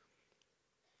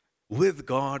 With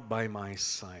God by my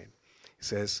side. He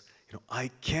says, I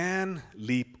can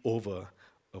leap over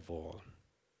a wall.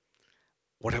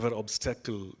 Whatever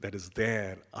obstacle that is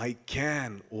there, I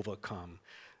can overcome.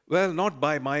 Well, not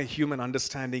by my human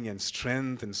understanding and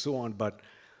strength and so on, but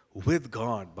with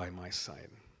God by my side.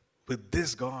 With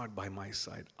this God by my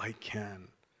side, I can.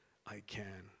 I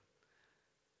can.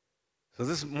 So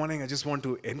this morning, I just want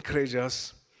to encourage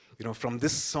us, from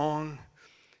this song,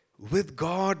 with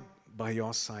God by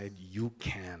your side, you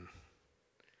can.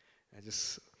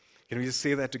 Can we just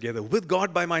say that together? With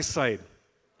God by my side,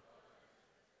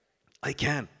 I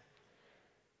can.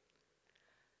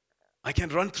 I can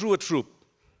run through a troop.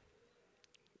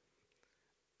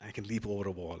 I can leap over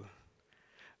a wall.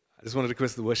 I just want to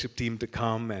request the worship team to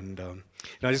come, and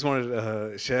I just want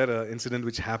to share an incident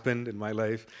which happened in my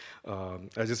life.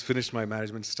 I just finished my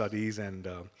management studies, and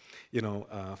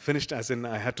finished as in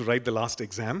I had to write the last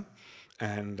exam,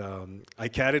 and I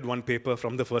carried one paper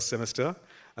from the first semester,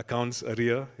 accounts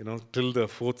arrear, till the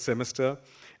fourth semester,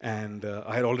 and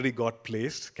I had already got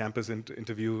placed, campus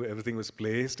interview, everything was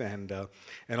placed, and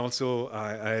also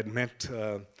I had met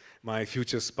my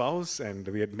future spouse, and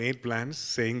we had made plans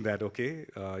saying that, okay,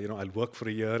 I'll work for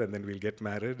a year and then we'll get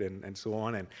married and so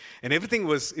on. And everything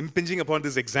was impinging upon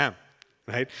this exam,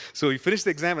 right? So you finish the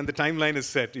exam and the timeline is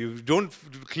set. You don't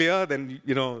clear, then,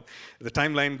 the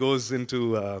timeline goes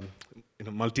into,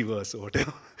 multiverse or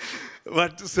whatever.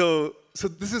 But so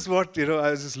this is what, I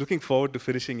was just looking forward to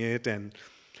finishing it. And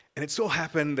it so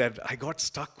happened that I got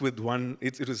stuck with one,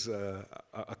 it was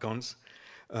accounts.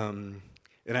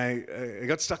 And I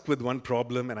got stuck with one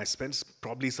problem, and I spent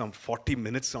probably some 40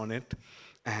 minutes on it.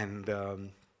 And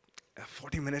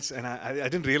 40 minutes, and I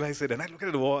didn't realize it. And I look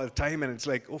at the time, and it's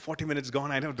like, 40 minutes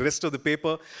gone. I have the rest of the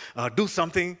paper. Do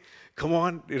something. Come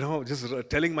on, just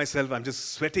telling myself I'm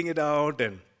just sweating it out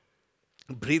and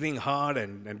breathing hard,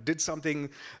 and did something,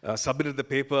 submitted the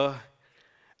paper.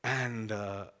 And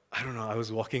I don't know, I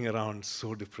was walking around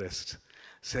so depressed.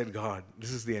 Said, God,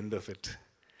 this is the end of it.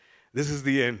 This is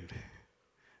the end.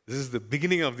 This is the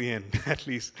beginning of the end, at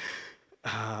least.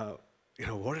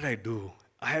 What did I do?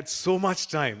 I had so much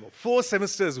time. 4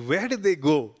 semesters, where did they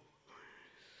go?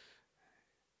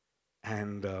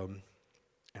 And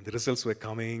the results were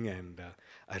coming, and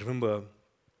I remember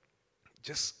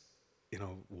just,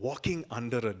 walking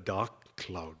under a dark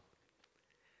cloud.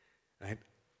 Right?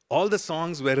 All the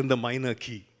songs were in the minor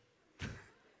key.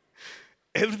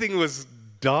 Everything was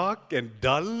dark and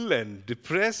dull and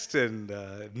depressed, and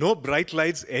no bright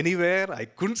lights anywhere. I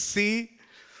couldn't see,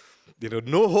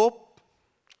 no hope.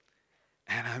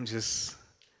 And I'm just,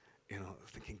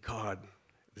 thinking, God,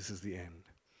 this is the end.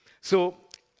 So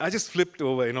I just flipped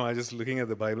over, I was just looking at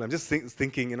the Bible. I'm just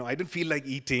thinking, I didn't feel like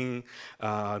eating,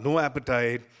 no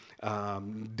appetite,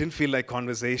 didn't feel like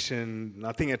conversation,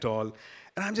 nothing at all.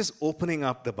 And I'm just opening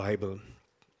up the Bible.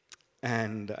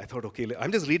 And I thought, okay,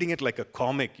 I'm just reading it like a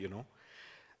comic,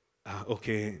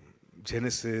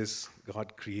 Genesis,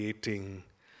 God creating.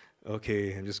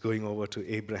 Okay, I'm just going over to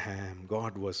Abraham.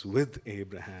 God was with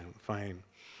Abraham. Fine.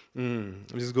 I'm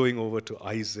just going over to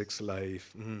Isaac's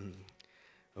life.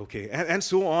 Okay, and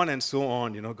so on and so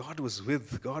on. God was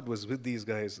with these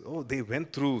guys. Oh, they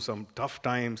went through some tough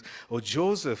times. Oh,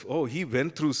 Joseph. Oh, he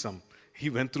went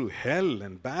through hell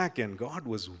and back, and God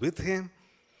was with him.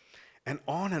 And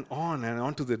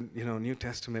on to the New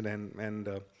Testament, and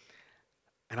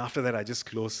after that I just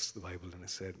closed the Bible and I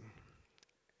said,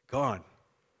 God,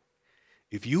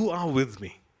 if you are with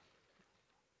me,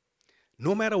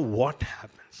 no matter what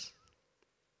happens,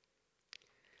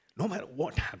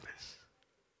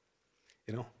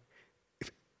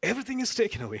 if everything is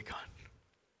taken away, God,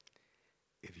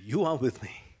 if you are with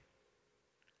me,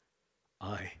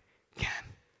 I can.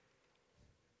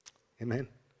 Amen.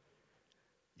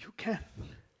 You can.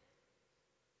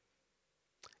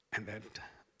 And that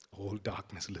whole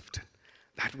darkness lifted.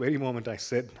 That very moment I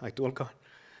told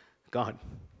God,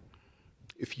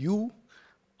 if you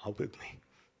are with me,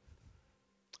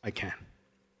 I can.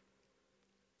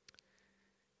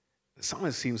 The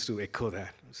psalmist seems to echo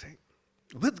that and say,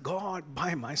 with God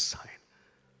by my side,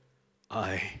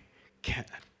 I can.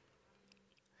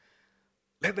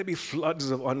 Let there be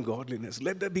floods of ungodliness.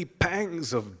 Let there be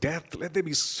pangs of death. Let there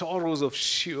be sorrows of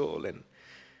Sheol and,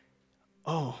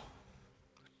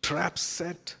 traps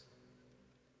set.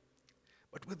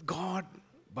 But with God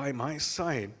by my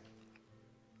side,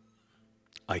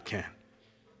 I can.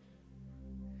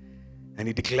 And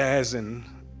he declares in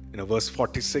verse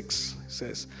 46, he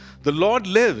says, the Lord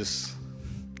lives.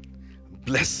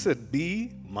 Blessed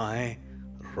be my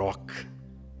rock.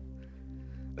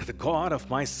 Let the God of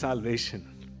my salvation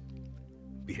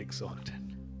be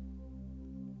exalted.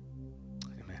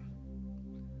 Amen.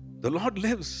 The Lord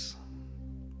lives.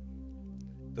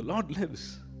 The Lord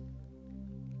lives.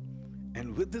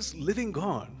 And with this living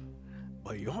God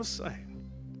by your side,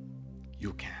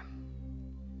 you can.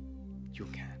 You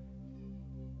can.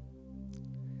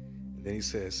 And then he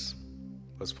says,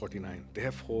 verse 49,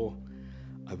 therefore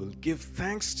I will give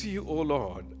thanks to you, O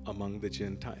Lord, among the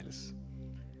Gentiles.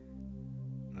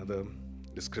 Another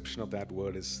description of that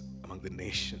word is among the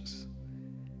nations,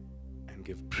 and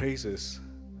give praises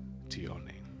to your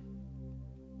name.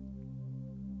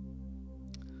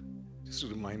 Just to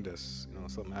remind us,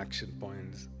 some action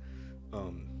points.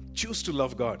 Choose to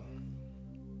love God.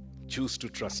 Choose to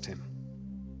trust Him.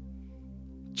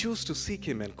 Choose to seek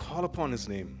Him and call upon His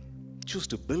name. Choose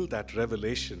to build that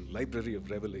library of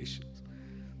revelations.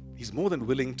 He's more than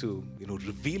willing to,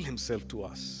 reveal Himself to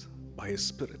us by His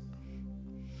Spirit.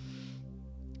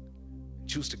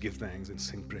 Choose to give thanks and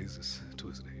sing praises to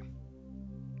His name.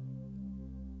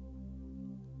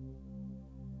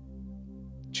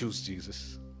 Choose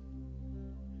Jesus.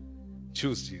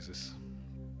 Choose Jesus.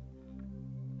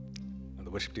 And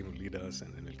the worship team will lead us,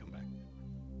 and then we'll come back.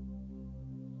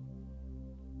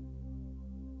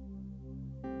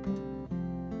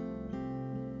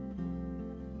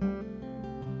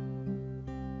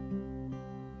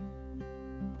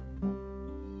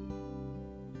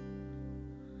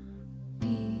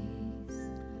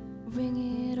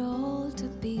 Bring it all to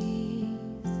peace.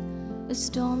 The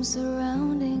storm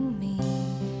surrounding me,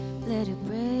 let it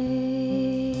break.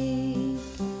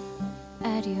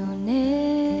 At your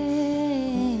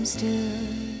name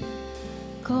stood,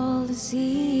 call the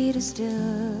sea to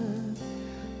still,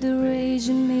 the rage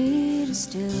in me to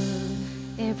still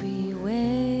every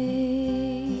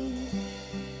wave.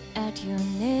 At your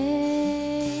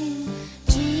name,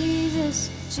 Jesus,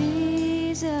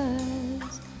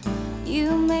 Jesus,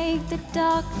 you make the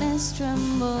darkness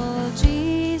tremble.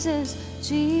 Jesus,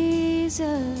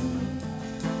 Jesus,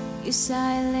 you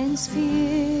silence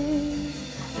fear.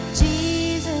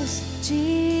 Jesus,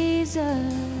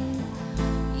 Jesus,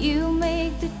 You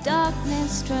make the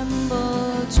darkness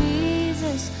tremble.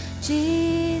 Jesus,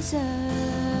 Jesus.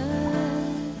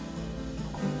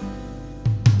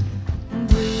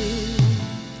 Breathe.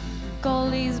 Call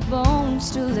these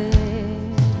bones to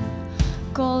live.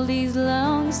 Call these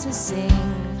lungs to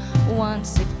sing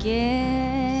once again.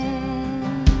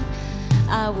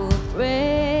 I will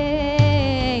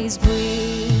praise.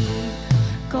 Breathe.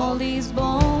 Call these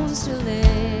bones to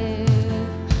live.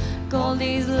 Call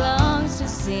these lungs to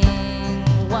sing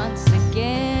once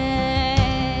again.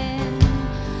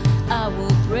 I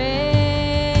will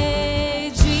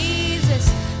praise.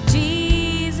 Jesus,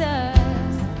 Jesus.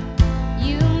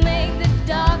 You make the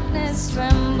darkness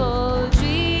tremble.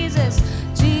 Jesus,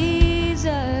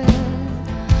 Jesus.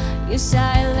 You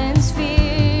silence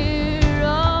fear.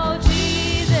 Oh,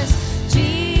 Jesus,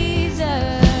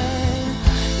 Jesus.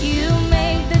 You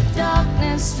make the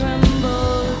darkness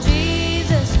tremble.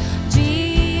 Jesus,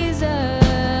 Jesus.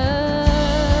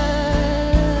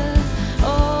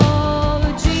 Oh,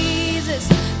 Jesus,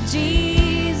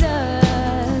 Jesus.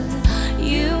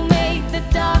 You make the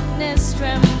darkness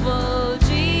tremble.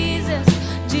 Jesus,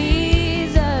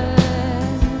 Jesus.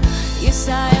 You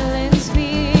silence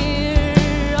fear.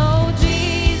 Oh,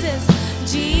 Jesus,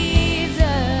 Jesus.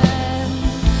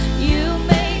 You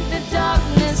make the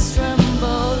darkness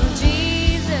tremble.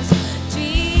 Jesus,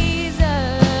 Jesus.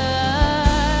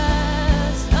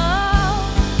 Oh,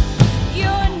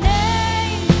 your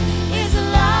name is a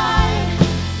light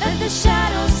that the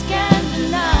shadows can't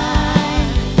deny.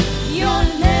 Your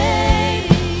name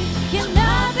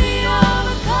cannot be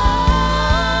overcome.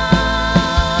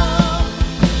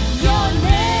 Your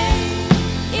name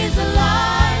is a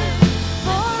light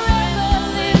forever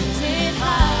lifted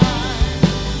high.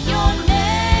 Your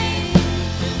name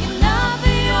cannot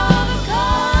be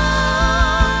overcome.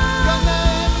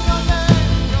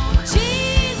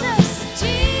 Jesus,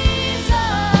 Jesus.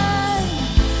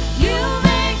 You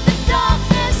make the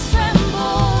darkness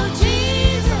tremble.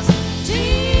 Jesus,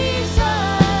 Jesus.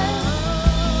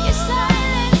 You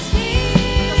silence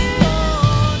fear.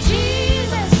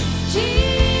 Jesus,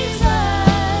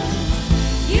 Jesus.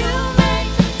 You make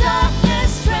the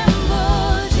darkness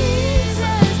tremble.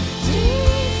 Jesus,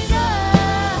 Jesus.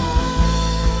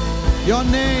 Your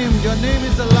name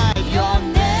is a light. Your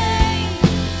name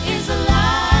is a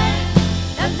light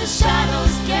that the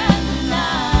shadows can't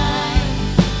deny.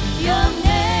 Your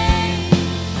name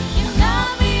cannot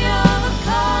be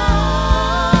overcome.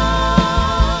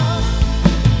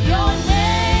 Your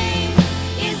name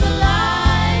is a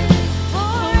light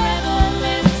forever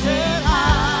lifted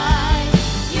high.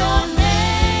 Your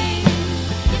name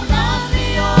cannot be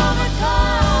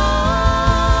overcome.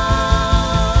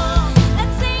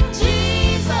 Let's sing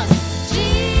Jesus,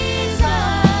 Jesus.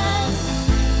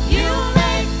 You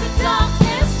make the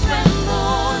darkness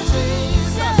tremble.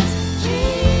 Jesus,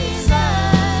 Jesus.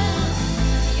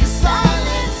 You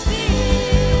silence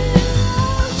fear.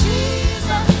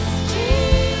 Jesus,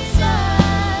 Jesus.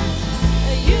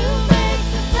 You make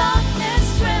the darkness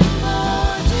tremble.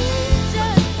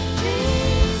 Jesus, Jesus.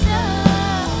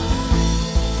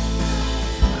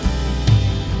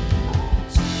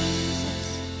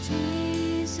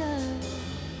 Jesus,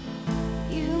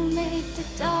 you make the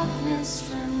darkness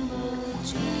tremble.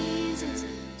 Jesus,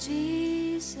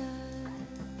 Jesus.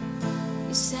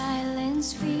 You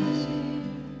silence fear.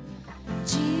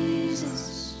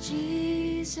 Jesus,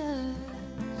 Jesus.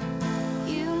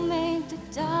 You make the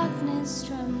darkness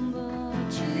tremble.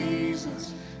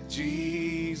 Jesus,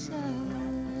 Jesus.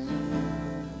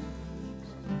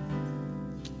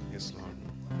 Yes, Lord.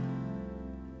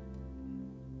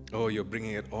 Oh, you're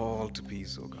bringing it all to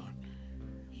peace, oh God.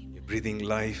 You're breathing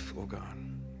life, oh God.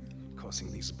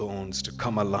 Causing these bones to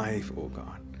come alive, oh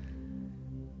God.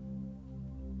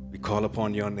 We call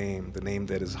upon your name, the name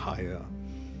that is higher.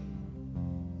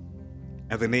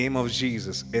 At the name of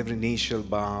Jesus, every knee shall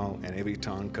bow and every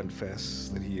tongue confess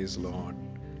that he is Lord.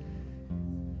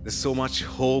 There's so much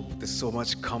hope, there's so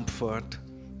much comfort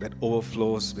that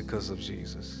overflows because of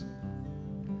Jesus.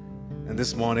 And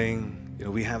this morning,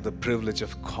 we have the privilege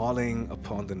of calling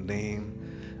upon the name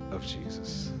of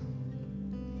Jesus.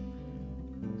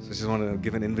 So I just want to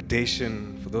give an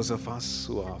invitation for those of us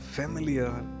who are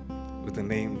familiar with the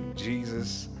name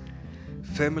Jesus,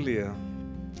 familiar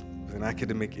with an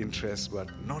academic interest, but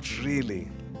not really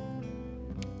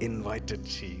invited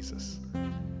Jesus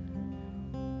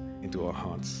into our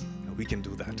hearts. We can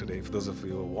do that today. For those of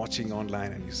you who are watching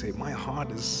online and you say, my heart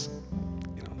is,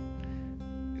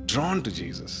 drawn to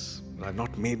Jesus, but I've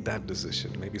not made that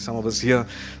decision. Maybe some of us here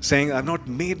saying, I've not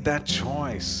made that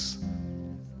choice.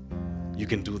 You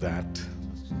can do that.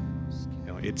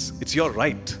 It's your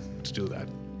right to do that.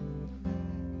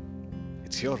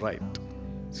 It's your right.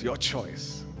 It's your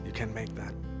choice. You can make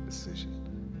that decision.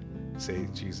 Say,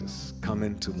 Jesus, come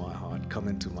into my heart, come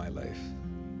into my life.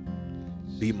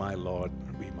 Be my Lord,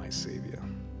 be my Savior.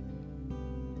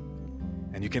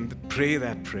 And you can pray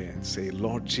that prayer and say,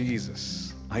 Lord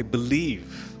Jesus, I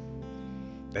believe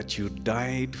that you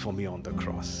died for me on the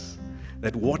cross.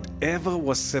 That whatever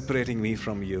was separating me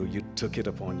from you, you took it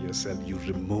upon yourself. You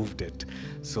removed it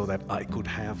so that I could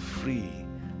have free,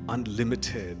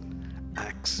 unlimited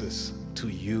access to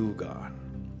you, God.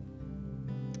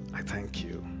 I thank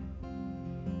you.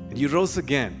 And you rose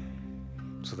again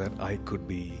so that I could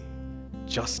be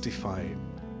justified.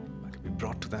 I could be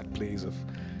brought to that place of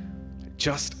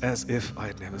just as if I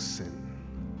had never sinned.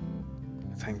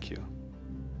 Thank you.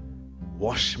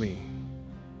 Wash me.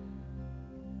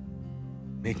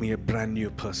 Make me a brand new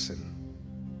person.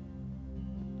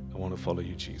 I want to follow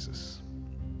you, Jesus.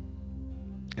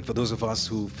 And for those of us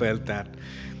who felt that,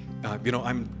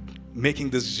 I'm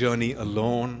making this journey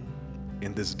alone,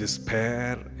 in this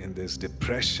despair, in this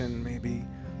depression maybe,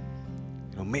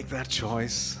 make that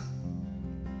choice.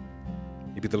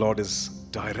 Maybe the Lord is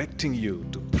directing you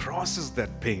to process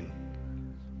that pain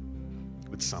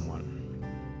with someone.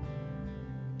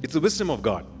 It's the wisdom of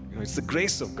God. It's the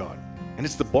grace of God. And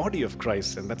it's the body of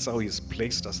Christ. And that's how He's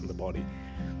placed us in the body.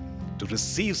 To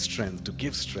receive strength, to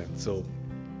give strength. So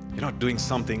you're not doing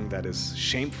something that is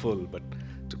shameful, but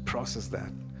to process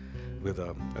that with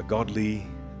a godly,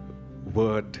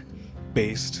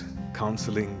 word-based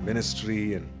counseling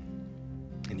ministry.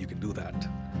 And you can do that.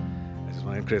 I just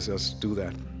want to encourage us to do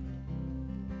that.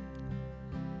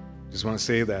 I just want to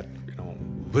say that,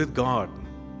 with God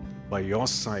by your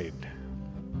side,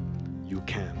 you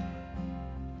can.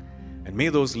 And may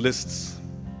those lists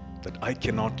that I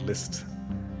cannot list,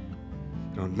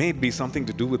 may it be something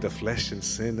to do with the flesh and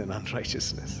sin and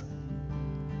unrighteousness.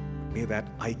 May that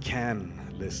I can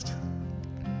list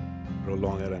grow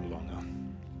longer and longer.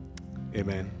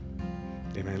 Amen.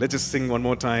 Amen. Let's just sing one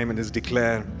more time and just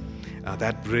declare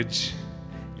that bridge.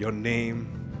 Your name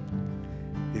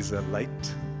is a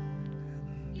light.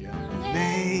 Your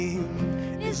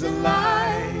name is a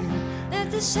light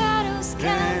that the shadows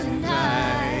can't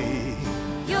deny.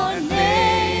 Your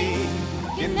name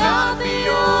cannot be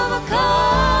overcome.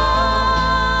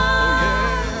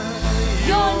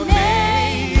 Your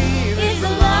name is a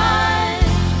light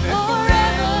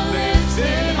forever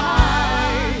lifted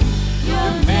high.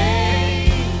 Your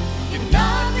name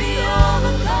cannot be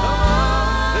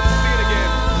overcome. Let's sing it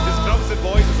again. This drums and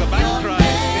voices are back Your cry.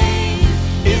 name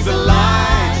is a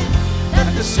light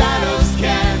that the shadows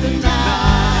can't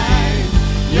deny.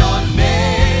 Your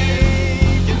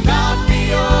name cannot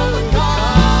be overcome.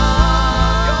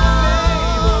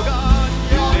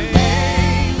 Your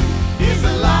name is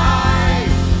a light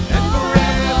and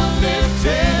forever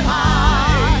lifted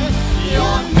high.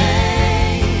 Your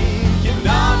name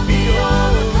cannot be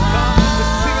overcome.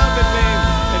 Let's sing out that name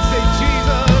and say,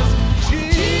 Jesus,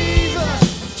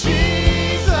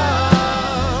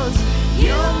 Jesus,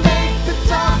 you make the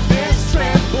darkness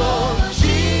tremble.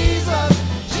 Jesus,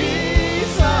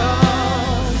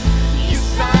 you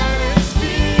silence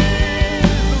fear.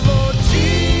 Lord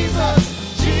Jesus,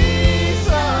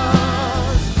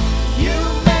 you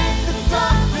make the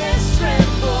darkness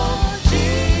tremble.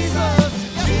 Jesus.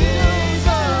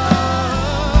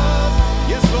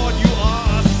 yes, Lord, you are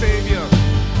our Savior.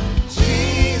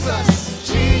 Jesus,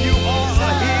 You are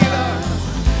our healer.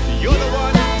 You're the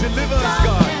one who delivers,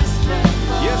 God.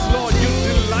 Yes, Lord, you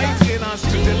delight in us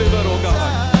to deliver, oh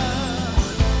God.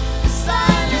 You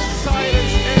silence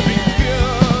every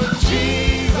fear,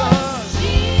 Jesus.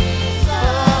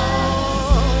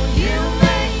 You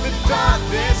make the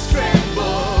darkness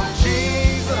tremble.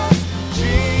 Jesus.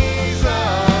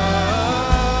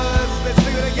 Let's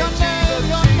sing it again, Jesus.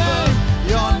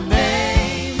 Your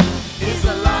name is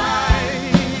a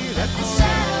light that the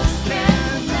shadows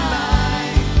can't deny.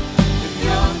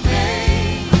 Your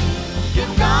name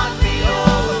cannot be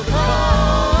overcome.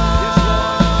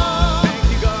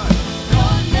 Thank you, God.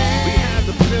 Your We name have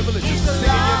the privilege of is a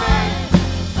singing your name. light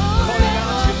Calling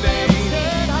out your name.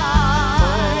 lifted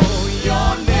high.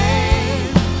 Your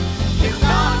name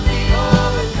cannot be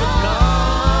overcome.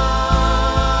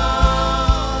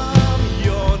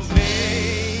 Your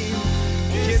name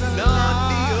cannot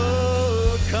be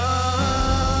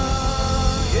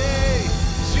overcome. Yay,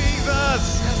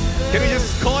 Jesus. Can we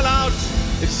just call out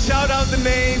and shout out the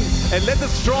name and let the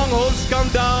strongholds come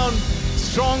down?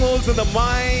 Strongholds in the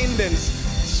mind and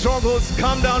strongholds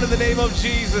come down in the name of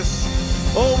Jesus.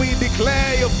 Oh, we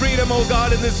declare your freedom, oh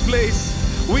God, in this place.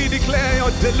 We declare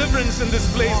your deliverance in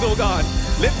this place, oh God.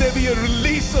 Let there be a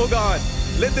release, oh God.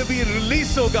 Let there be a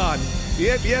release, oh God.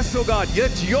 Yes, oh God.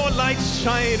 Let your light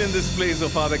shine in this place, oh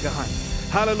Father God.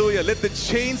 Hallelujah. Let the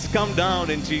chains come down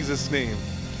in Jesus' name.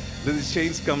 Let the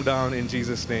chains come down in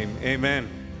Jesus' name. Amen.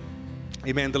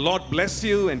 Amen. The Lord bless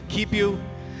you and keep you.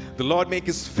 The Lord make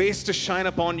his face to shine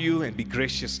upon you and be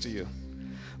gracious to you.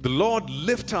 The Lord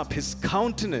lift up his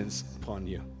countenance upon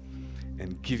you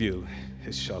and give you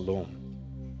his shalom.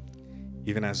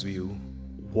 Even as we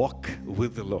walk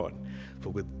with the Lord. For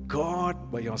with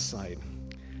God by your side,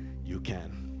 you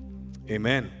can.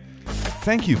 Amen.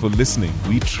 Thank you for listening.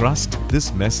 We trust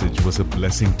this message was a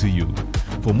blessing to you.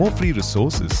 For more free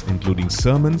resources, including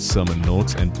sermons, sermon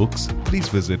notes, and books, please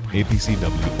visit apcwo.org.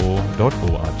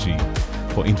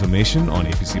 For information on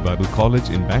APC Bible College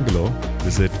in Bangalore,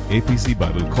 visit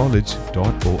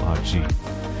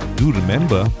apcbiblecollege.org. Do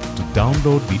remember to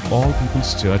download the All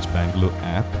People's Church Bangalore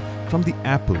app from the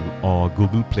Apple or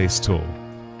Google Play Store.